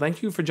questions, Rachel.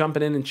 Thank you for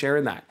jumping in and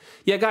sharing that.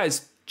 Yeah,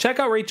 guys, check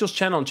out Rachel's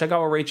channel and check out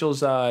what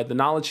Rachel's, the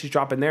knowledge she's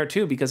dropping there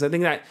too, because I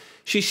think that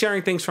she's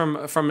sharing things from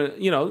a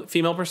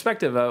female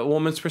perspective, a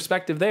woman's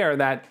perspective there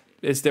that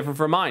is different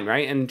from mine,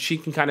 right? And she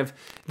can kind of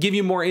give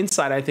you more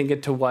insight, I think,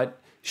 into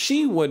what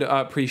she would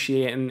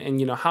appreciate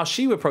and how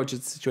she would approach the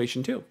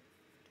situation too.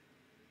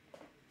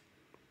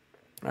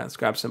 All right, let's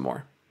grab some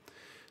more.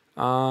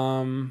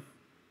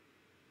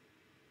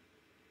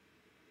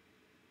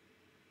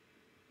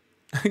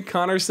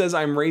 Connor says,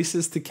 I'm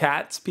racist to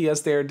cats.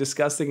 P.S. They're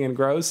disgusting and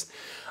gross.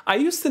 I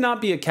used to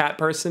not be a cat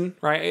person,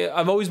 right?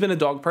 I've always been a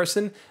dog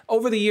person.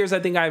 Over the years,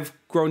 I think I've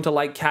grown to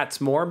like cats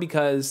more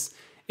because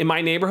in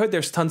my neighborhood,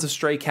 there's tons of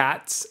stray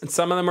cats, and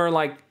some of them are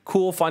like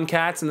cool, fun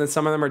cats, and then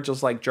some of them are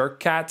just like jerk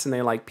cats, and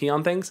they like pee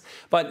on things.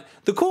 But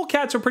the cool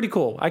cats are pretty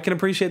cool. I can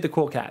appreciate the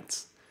cool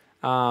cats.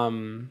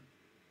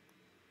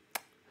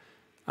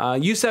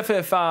 Yusef,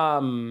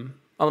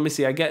 let me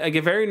see. I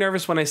get very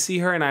nervous when I see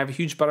her, and I have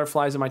huge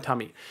butterflies in my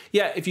tummy.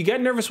 Yeah, if you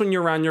get nervous when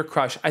you're around your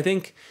crush, I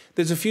think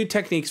there's a few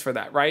techniques for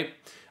that, right?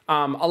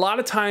 A lot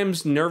of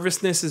times,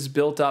 nervousness is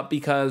built up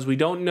because we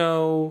don't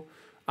know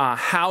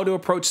how to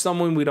approach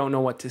someone, we don't know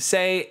what to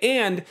say,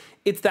 and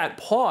it's that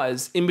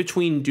pause in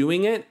between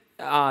doing it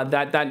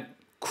that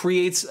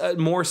creates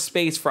more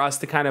space for us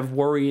to kind of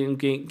worry and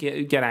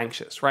get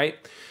anxious, right?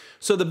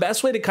 So the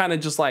best way to kind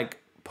of just like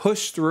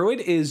push through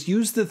it is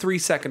use the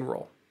 3-second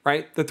rule,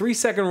 right? The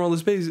 3-second rule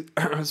is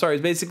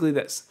basically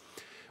this.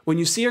 When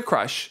you see your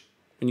crush,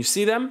 when you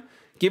see them,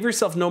 give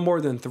yourself no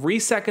more than 3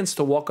 seconds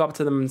to walk up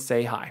to them and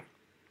say hi.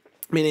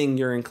 Meaning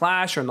you're in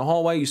class or in the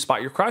hallway, you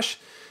spot your crush.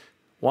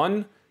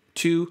 1,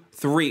 2,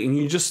 3, and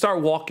you just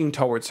start walking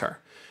towards her.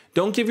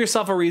 Don't give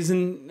yourself a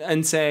reason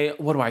and say,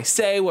 what do I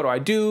say? What do I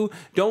do?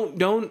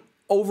 Don't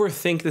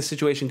overthink the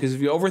situation, because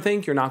if you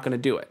overthink, you're not going to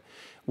do it.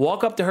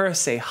 Walk up to her,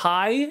 say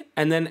hi,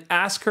 and then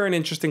ask her an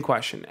interesting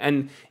question.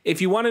 And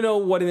if you want to know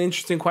what an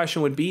interesting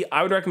question would be,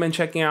 I would recommend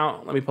checking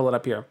out, let me pull it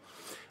up here,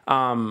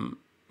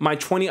 my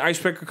 20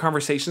 icebreaker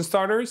conversation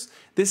starters.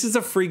 This is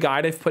a free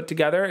guide I've put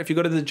together. If you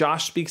go to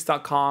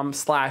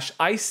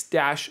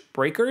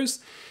thejoshspeaks.com/ice-breakers,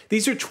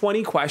 these are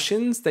 20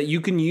 questions that you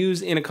can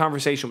use in a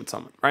conversation with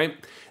someone, right?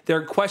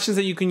 They're questions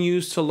that you can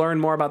use to learn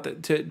more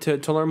about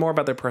to learn more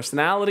about their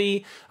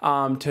personality,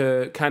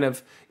 to kind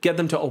of get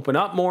them to open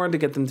up more, to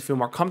get them to feel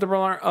more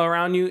comfortable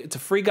around you. It's a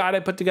free guide I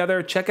put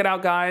together. Check it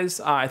out, guys.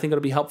 I think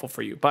it'll be helpful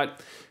for you.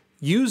 But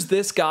use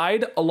this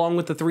guide along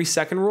with the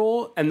 3-second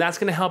rule, and that's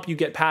going to help you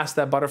get past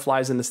that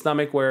butterflies in the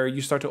stomach where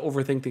you start to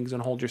overthink things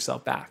and hold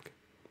yourself back.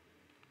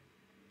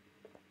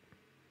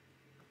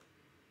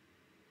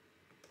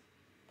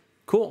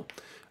 Cool.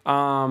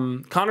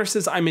 Connor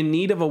says, I'm in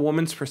need of a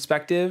woman's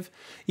perspective.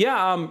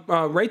 Yeah,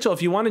 Rachel,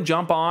 if you want to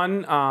jump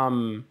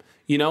on,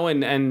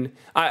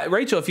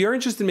 Rachel, if you're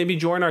interested, maybe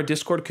join our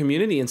Discord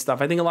community and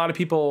stuff. I think a lot of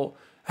people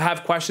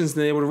have questions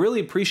and they would really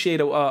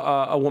appreciate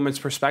a woman's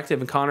perspective,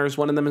 and Connor is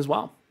one of them as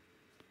well.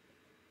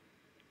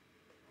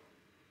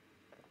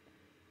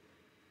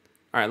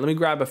 All right, let me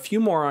grab a few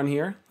more on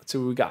here. Let's see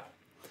what we got.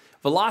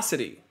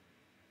 Velocity.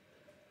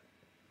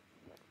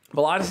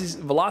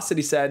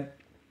 Velocity said,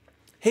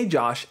 Hey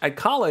Josh, at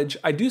college,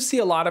 I do see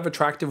a lot of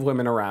attractive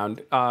women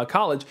around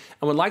college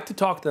and would like to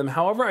talk to them.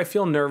 However, I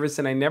feel nervous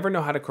and I never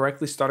know how to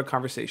correctly start a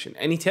conversation.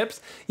 Any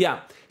tips? Yeah,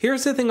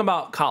 here's the thing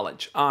about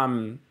college.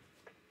 You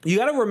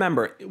got to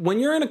remember, when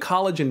you're in a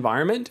college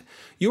environment,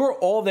 you are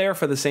all there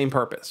for the same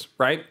purpose,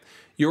 right?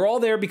 You're all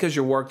there because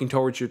you're working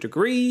towards your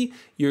degree.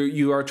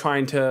 You are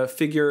trying to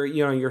figure,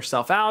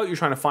 yourself out. You're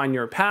trying to find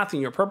your path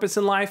and your purpose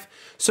in life.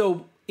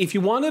 So if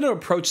you wanted to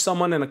approach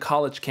someone in a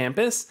college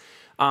campus,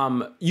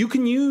 you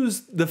can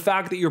use the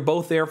fact that you're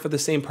both there for the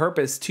same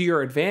purpose to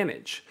your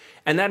advantage.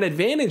 And that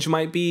advantage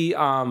might be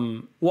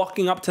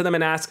walking up to them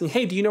and asking,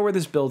 hey, do you know where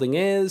this building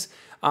is?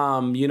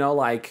 I'm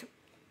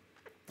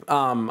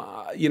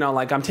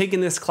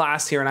taking this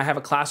class here and I have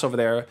a class over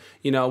there.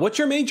 What's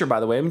your major, by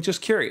the way? I'm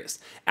just curious.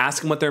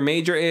 Ask them what their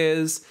major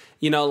is.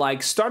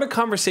 Start a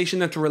conversation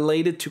that's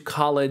related to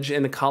college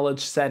and the college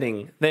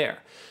setting there.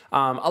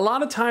 A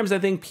lot of times I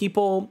think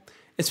people,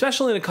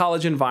 especially in a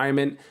college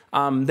environment,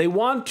 they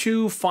want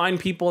to find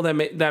people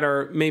that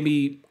are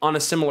maybe on a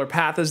similar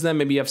path as them,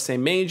 maybe have the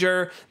same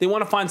major. They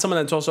want to find someone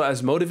that's also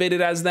as motivated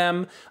as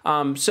them.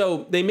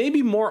 So they may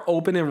be more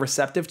open and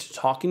receptive to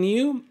talking to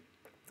you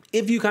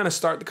if you kind of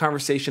start the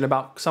conversation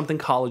about something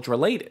college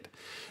related.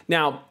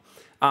 Now,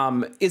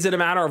 is it a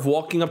matter of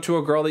walking up to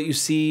a girl that you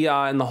see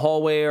in the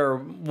hallway or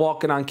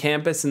walking on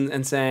campus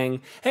and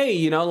saying, hey,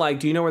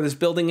 do you know where this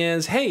building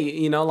is?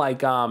 Hey,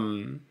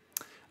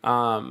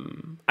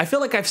 I feel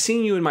like I've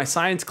seen you in my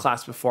science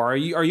class before. Are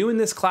you in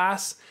this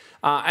class?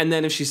 And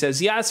then if she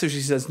says yes, or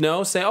she says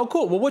no, say, oh,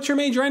 cool. Well, what's your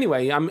major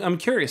anyway? I'm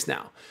curious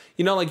now.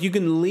 You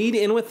can lead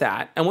in with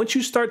that. And once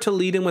you start to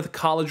lead in with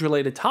college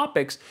related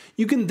topics,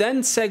 you can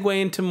then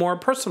segue into more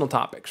personal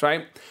topics,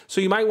 right?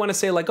 So you might want to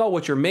say oh,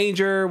 what's your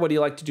major? What do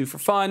you like to do for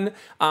fun?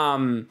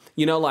 Do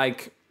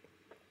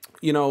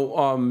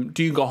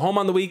you go home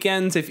on the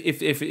weekends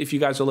if you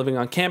guys are living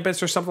on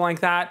campus or something like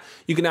that?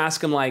 You can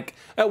ask them what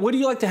do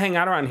you like to hang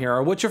out around here?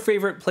 Or what's your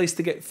favorite place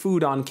to get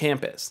food on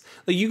campus?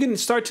 You can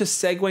start to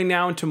segue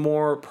now into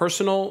more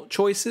personal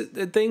choices,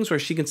 things where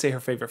she can say her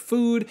favorite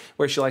food,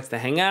 where she likes to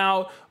hang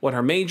out, what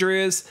her major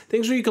is,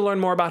 things where you can learn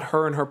more about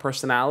her and her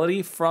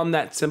personality from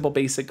that simple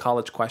basic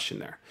college question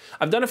there.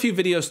 I've done a few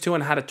videos too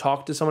on how to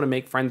talk to someone and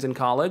make friends in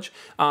college.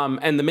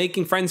 And the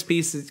making friends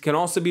piece can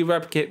also be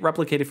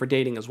replicated for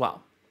dating as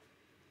well.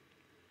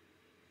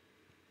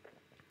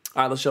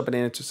 All right, let's jump in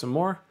and answer some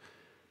more.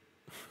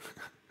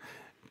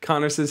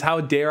 Connor says, how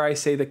dare I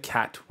say the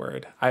cat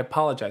word? I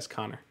apologize,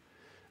 Connor.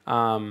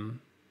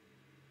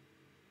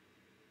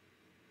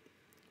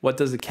 What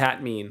does the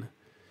cat mean?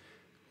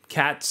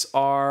 Cats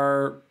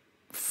are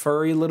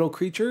furry little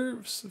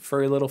creatures,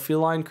 furry little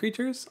feline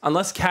creatures.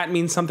 Unless cat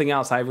means something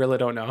else, I really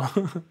don't know.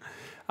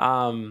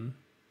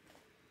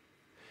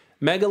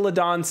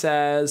 Megalodon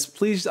says,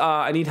 please,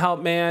 I need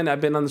help, man.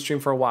 I've been on the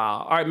stream for a while.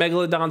 All right,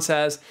 Megalodon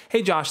says,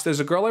 hey, Josh, there's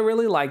a girl I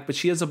really like, but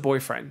she has a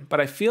boyfriend.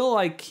 But I feel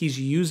like he's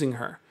using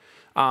her.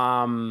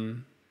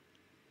 It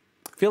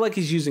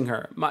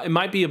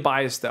might be a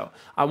bias, though.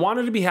 I want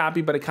her to be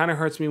happy, but it kind of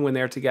hurts me when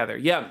they're together.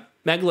 Yeah,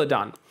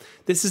 Megalodon.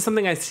 This is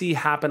something I see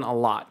happen a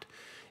lot.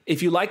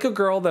 If you like a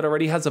girl that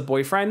already has a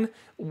boyfriend,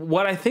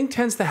 what I think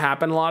tends to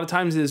happen a lot of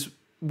times is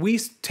we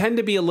tend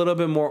to be a little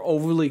bit more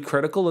overly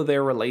critical of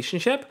their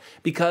relationship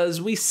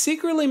because we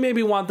secretly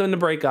maybe want them to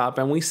break up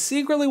and we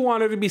secretly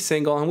want her to be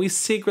single and we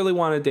secretly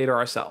want to date her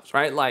ourselves,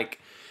 right?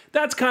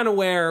 That's kind of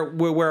where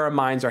our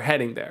minds are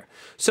heading there.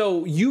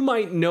 So you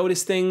might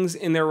notice things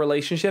in their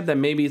relationship that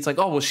maybe it's oh,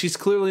 well, she's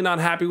clearly not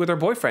happy with her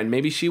boyfriend.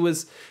 Maybe she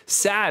was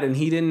sad and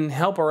he didn't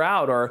help her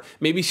out, or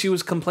maybe she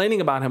was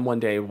complaining about him one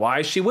day.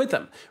 Why is she with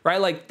him,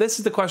 right? This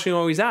is the question you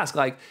always ask.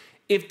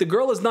 If the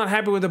girl is not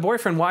happy with her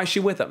boyfriend, why is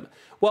she with him?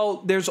 Well,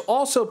 there's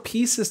also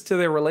pieces to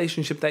their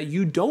relationship that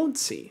you don't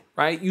see,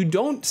 right? You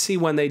don't see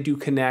when they do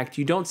connect.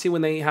 You don't see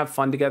when they have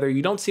fun together.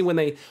 You don't see when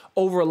they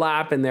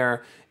overlap in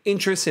their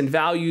interests and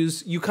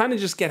values. You kind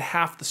of just get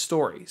half the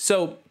story.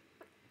 So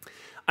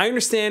I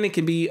understand it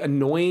can be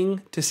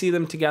annoying to see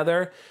them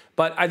together,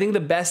 but I think the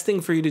best thing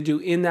for you to do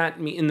in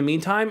the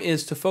meantime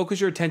is to focus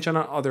your attention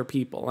on other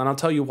people. And I'll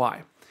tell you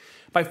why.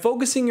 By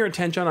focusing your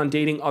attention on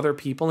dating other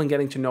people and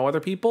getting to know other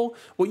people,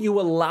 what you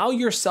allow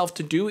yourself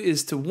to do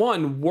is to,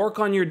 one, work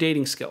on your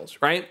dating skills,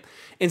 right?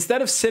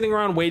 Instead of sitting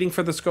around waiting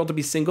for this girl to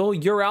be single,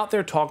 you're out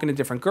there talking to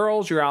different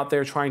girls. You're out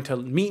there trying to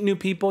meet new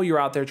people.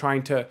 You're out there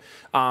trying to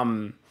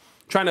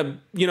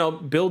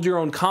build your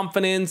own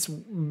confidence,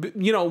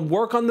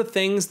 work on the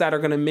things that are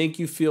going to make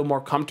you feel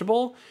more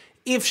comfortable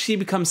if she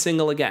becomes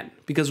single again.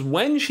 Because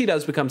when she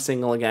does become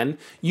single again,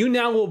 you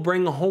now will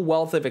bring a whole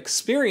wealth of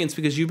experience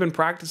because you've been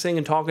practicing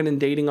and talking and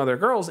dating other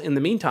girls in the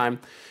meantime.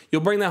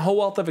 You'll bring that whole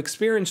wealth of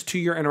experience to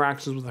your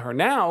interactions with her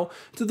now,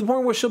 to the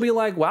point where she'll be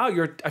like, wow,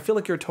 I feel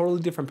like you're a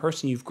totally different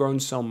person. You've grown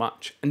so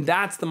much. And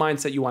that's the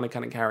mindset you want to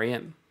kind of carry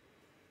in.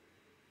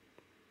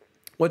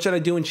 What should I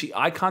do when she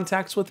eye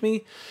contacts with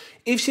me?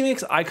 If she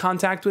makes eye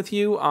contact with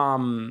you,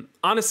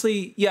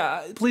 honestly,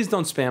 yeah, please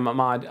don't spam,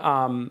 Ahmad.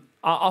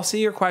 I'll see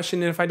your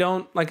question, and if I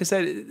don't, like I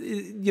said,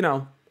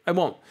 I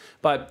won't.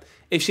 But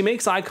if she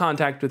makes eye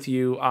contact with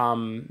you,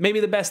 maybe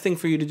the best thing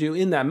for you to do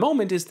in that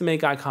moment is to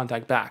make eye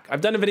contact back.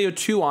 I've done a video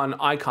too on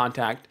eye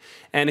contact.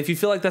 And if you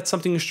feel like that's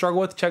something you struggle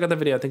with, check out the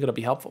video. I think it'll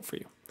be helpful for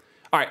you.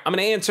 All right, I'm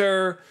going to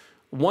answer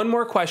one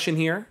more question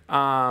here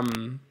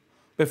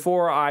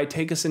before I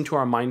take us into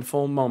our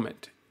mindful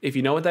moment. If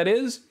you know what that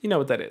is, you know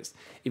what that is.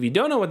 If you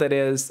don't know what that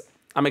is,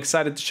 I'm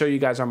excited to show you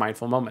guys our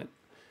mindful moment.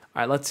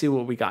 All right, let's see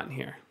what we got in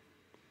here.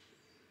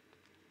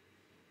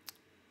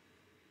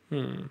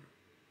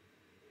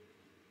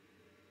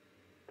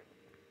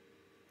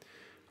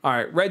 All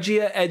right,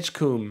 Regia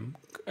Edgecombe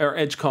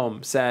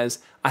says,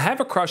 I have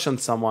a crush on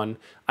someone.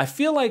 I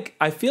feel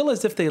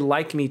as if they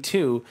like me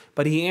too,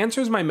 but he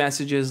answers my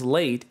messages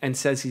late and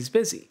says he's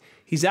busy.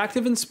 He's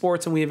active in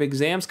sports and we have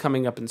exams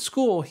coming up in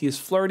school. He is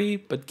flirty,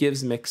 but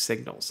gives mixed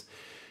signals.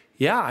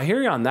 Yeah, I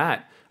hear you on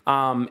that.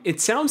 It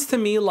sounds to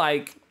me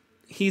like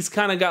he's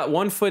kind of got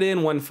one foot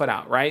in, one foot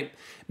out, right?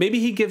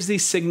 Maybe he gives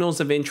these signals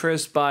of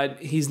interest, but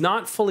he's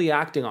not fully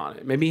acting on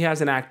it. Maybe he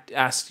hasn't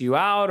asked you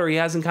out, or he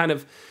hasn't kind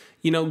of,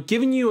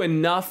 given you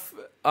enough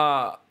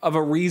of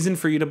a reason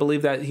for you to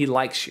believe that he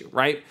likes you,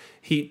 right?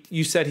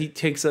 You said he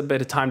takes a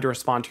bit of time to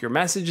respond to your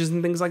messages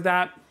and things like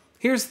that.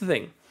 Here's the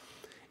thing.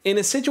 In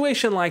a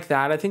situation like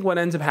that, I think what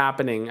ends up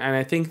happening, and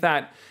I think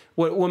that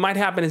what might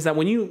happen is that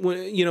when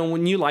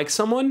you like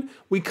someone,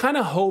 we kind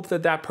of hope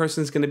that that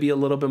person is going to be a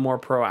little bit more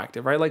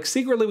proactive, right? Like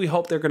secretly, we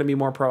hope they're going to be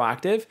more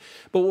proactive.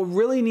 But what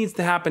really needs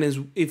to happen is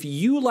if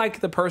you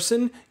like the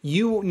person,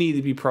 you need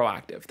to be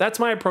proactive. That's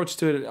my approach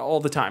to it all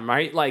the time,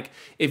 right? Like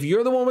if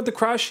you're the one with the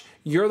crush,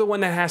 you're the one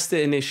that has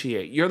to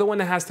initiate. You're the one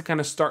that has to kind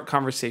of start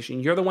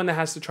conversation. You're the one that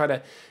has to try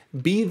to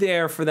be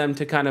there for them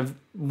to kind of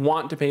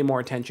want to pay more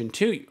attention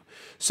to you.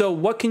 So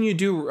what can you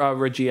do,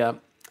 Regia?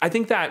 I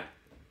think that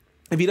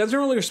if he doesn't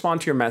really respond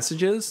to your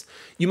messages,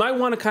 you might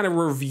want to kind of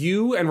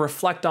review and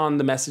reflect on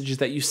the messages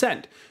that you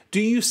send.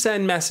 Do you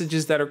send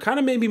messages that are kind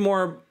of maybe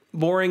more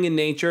boring in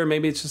nature?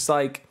 Maybe it's just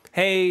like,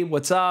 hey,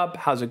 what's up?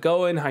 How's it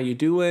going? How you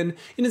doing?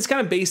 And it's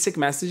kind of basic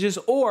messages.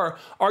 Or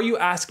are you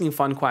asking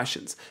fun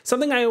questions?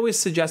 Something I always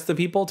suggest to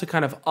people to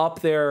kind of up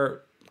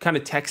their kind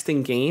of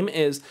texting game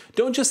is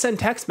don't just send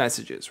text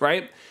messages,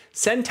 right?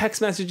 Send text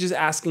messages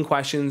asking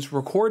questions,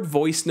 record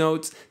voice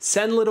notes,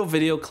 send little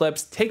video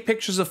clips, take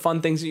pictures of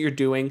fun things that you're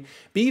doing.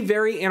 Be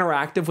very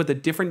interactive with the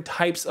different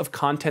types of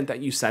content that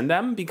you send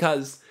them,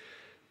 because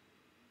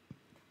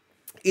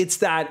it's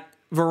that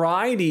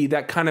variety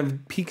that kind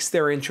of piques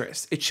their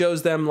interest. It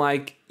shows them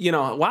like,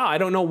 wow, I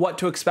don't know what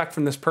to expect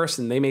from this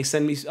person. They may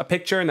send me a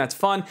picture and that's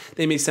fun.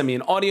 They may send me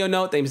an audio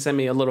note. They may send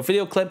me a little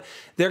video clip.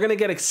 They're going to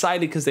get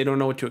excited because they don't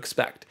know what to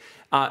expect.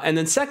 And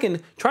then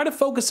second, try to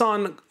focus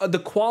on the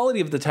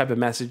quality of the type of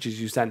messages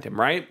you sent him,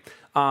 right?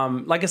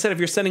 Like I said, if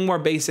you're sending more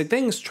basic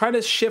things, try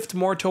to shift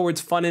more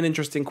towards fun and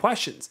interesting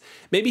questions.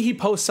 Maybe he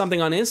posts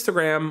something on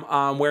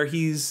Instagram where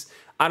he's,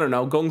 I don't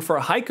know, going for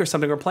a hike or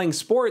something or playing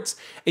sports,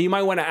 and you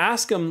might want to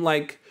ask him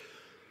like,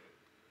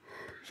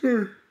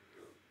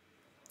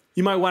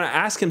 you might want to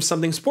ask him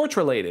something sports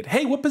related.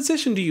 Hey, what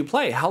position do you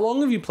play? How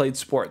long have you played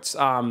sports?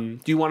 Do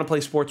you want to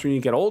play sports when you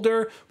get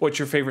older? What's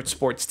your favorite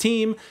sports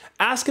team?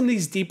 Ask him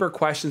these deeper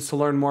questions to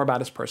learn more about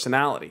his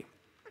personality.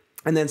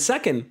 And then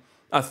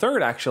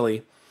third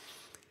actually,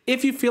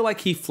 if you feel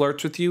like he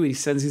flirts with you, he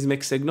sends these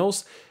mixed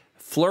signals,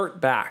 flirt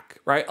back,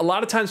 right? A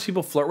lot of times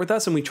people flirt with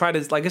us and we try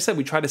to, like I said,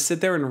 we try to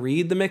sit there and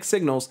read the mixed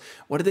signals.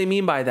 What do they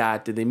mean by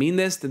that? Did they mean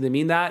this? Did they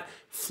mean that?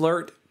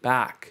 Flirt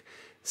back.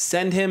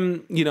 Send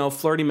him,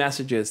 flirty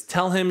messages.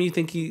 Tell him you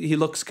think he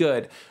looks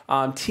good.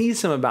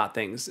 Tease him about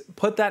things.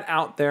 Put that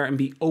out there and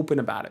be open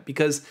about it,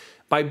 because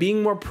by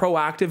being more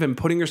proactive and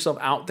putting yourself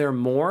out there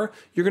more,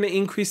 you're going to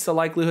increase the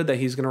likelihood that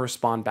he's going to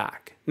respond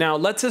back. Now,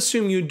 let's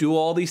assume you do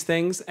all these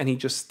things and he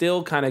just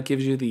still kind of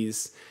gives you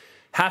these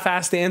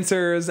half-assed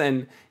answers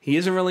and he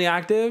isn't really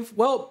active.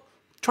 Well,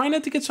 try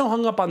not to get so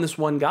hung up on this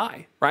one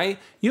guy, right?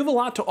 You have a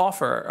lot to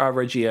offer,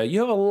 Regia.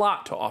 You have a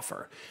lot to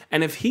offer.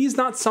 And if he's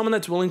not someone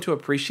that's willing to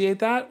appreciate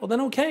that, well,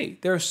 then okay.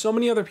 There are so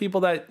many other people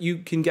that you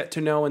can get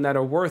to know and that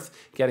are worth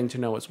getting to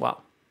know as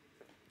well.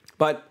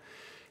 But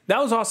that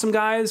was awesome,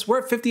 guys.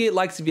 We're at 58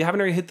 likes. If you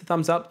haven't already hit the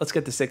thumbs up, let's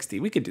get to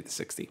 60. We could do the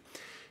 60.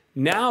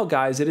 Now,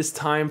 guys, it is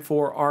time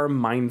for our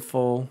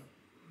mindful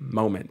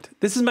moment.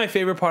 This is my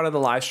favorite part of the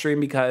live stream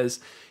because,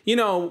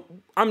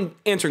 I'm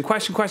answering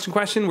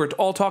question. We're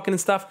all talking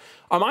and stuff.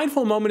 Our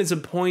mindful moment is a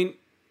point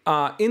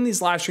in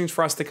these live streams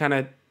for us to kind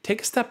of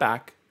take a step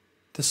back,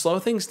 to slow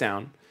things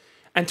down,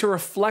 and to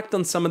reflect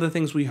on some of the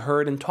things we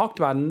heard and talked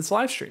about in this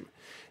live stream.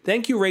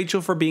 Thank you,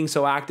 Rachel, for being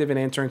so active and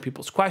answering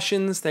people's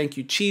questions. Thank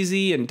you,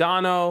 Cheesy and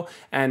Dono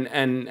and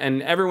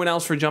everyone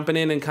else for jumping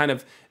in and kind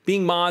of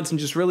being mods and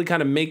just really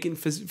kind of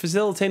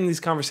facilitating these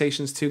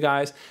conversations too,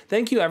 guys.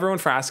 Thank you, everyone,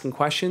 for asking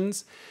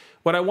questions.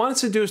 What I want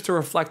us to do is to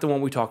reflect on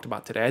what we talked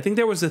about today. I think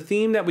there was a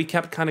theme that we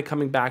kept kind of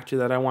coming back to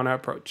that I want to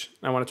approach,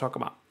 I want to talk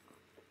about.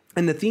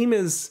 And the theme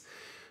is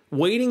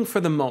waiting for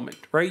the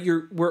moment, right?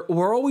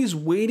 We're always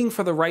waiting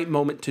for the right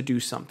moment to do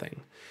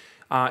something.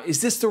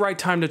 Is this the right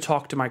time to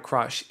talk to my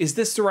crush? Is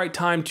this the right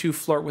time to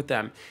flirt with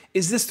them?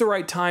 Is this the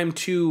right time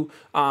to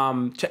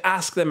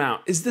ask them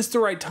out? Is this the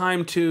right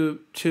time to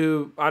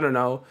I don't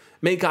know,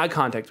 make eye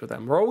contact with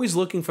them? We're always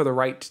looking for the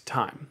right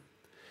time.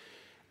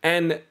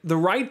 And the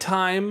right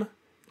time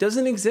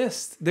doesn't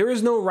exist. There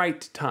is no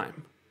right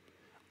time.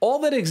 All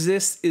that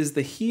exists is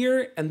the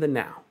here and the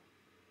now.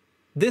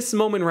 This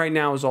moment right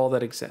now is all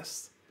that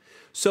exists.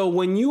 So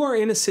when you are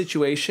in a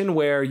situation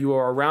where you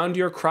are around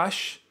your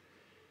crush,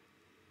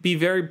 be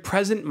very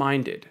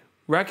present-minded.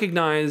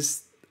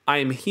 Recognize I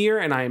am here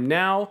and I am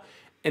now.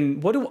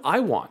 And what do I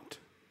want?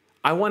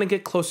 I want to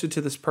get closer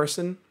to this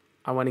person.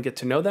 I want to get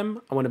to know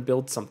them. I want to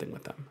build something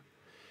with them.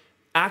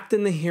 Act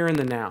in the here and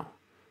the now.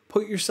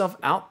 Put yourself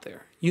out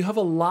there. You have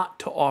a lot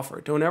to offer.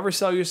 Don't ever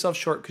sell yourself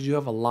short because you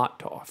have a lot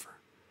to offer.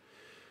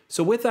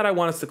 So with that, I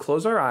want us to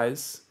close our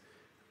eyes.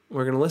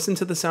 We're going to listen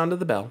to the sound of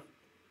the bell.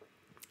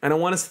 And I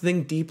want us to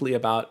think deeply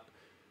about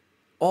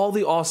all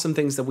the awesome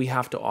things that we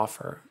have to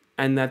offer,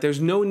 and that there's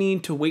no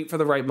need to wait for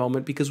the right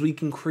moment because we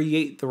can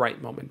create the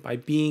right moment by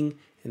being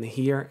in the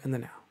here and the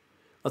now.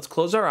 Let's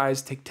close our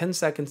eyes, take 10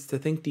 seconds to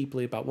think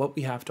deeply about what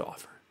we have to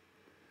offer.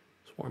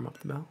 Let's warm up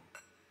the bell.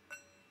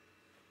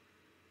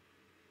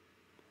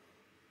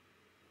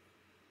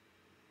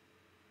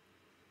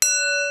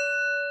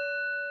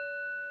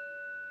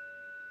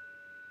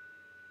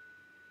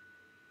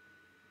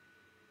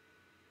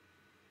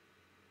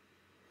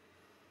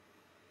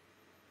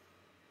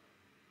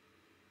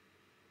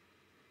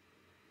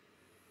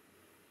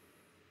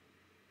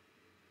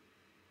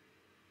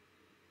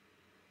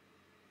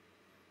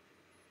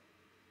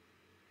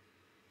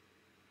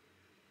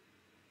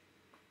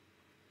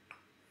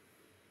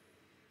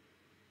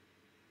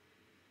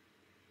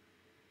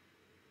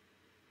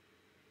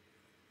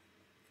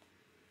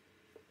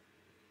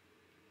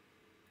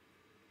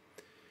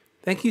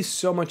 Thank you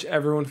so much,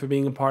 everyone, for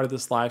being a part of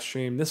this live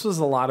stream. This was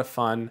a lot of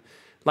fun.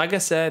 Like I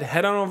said,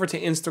 head on over to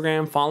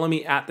Instagram, follow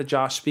me at The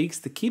Josh Speaks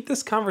to keep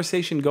this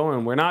conversation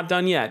going. We're not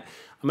done yet.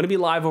 I'm going to be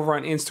live over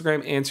on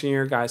Instagram answering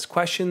your guys'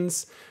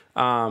 questions.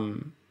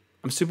 I'm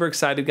super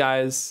excited,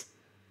 guys.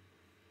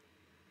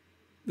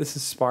 This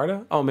is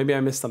Sparta? Oh, maybe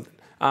I missed something.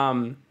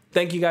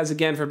 Thank you guys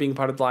again for being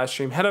part of the live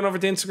stream. Head on over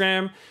to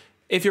Instagram.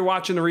 If you're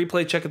watching the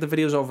replay, check out the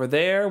videos over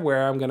there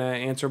where I'm going to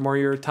answer more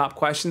of your top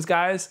questions,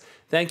 guys.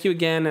 Thank you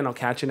again, and I'll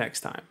catch you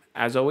next time.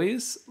 As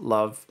always,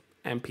 love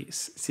and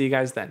peace. See you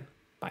guys then.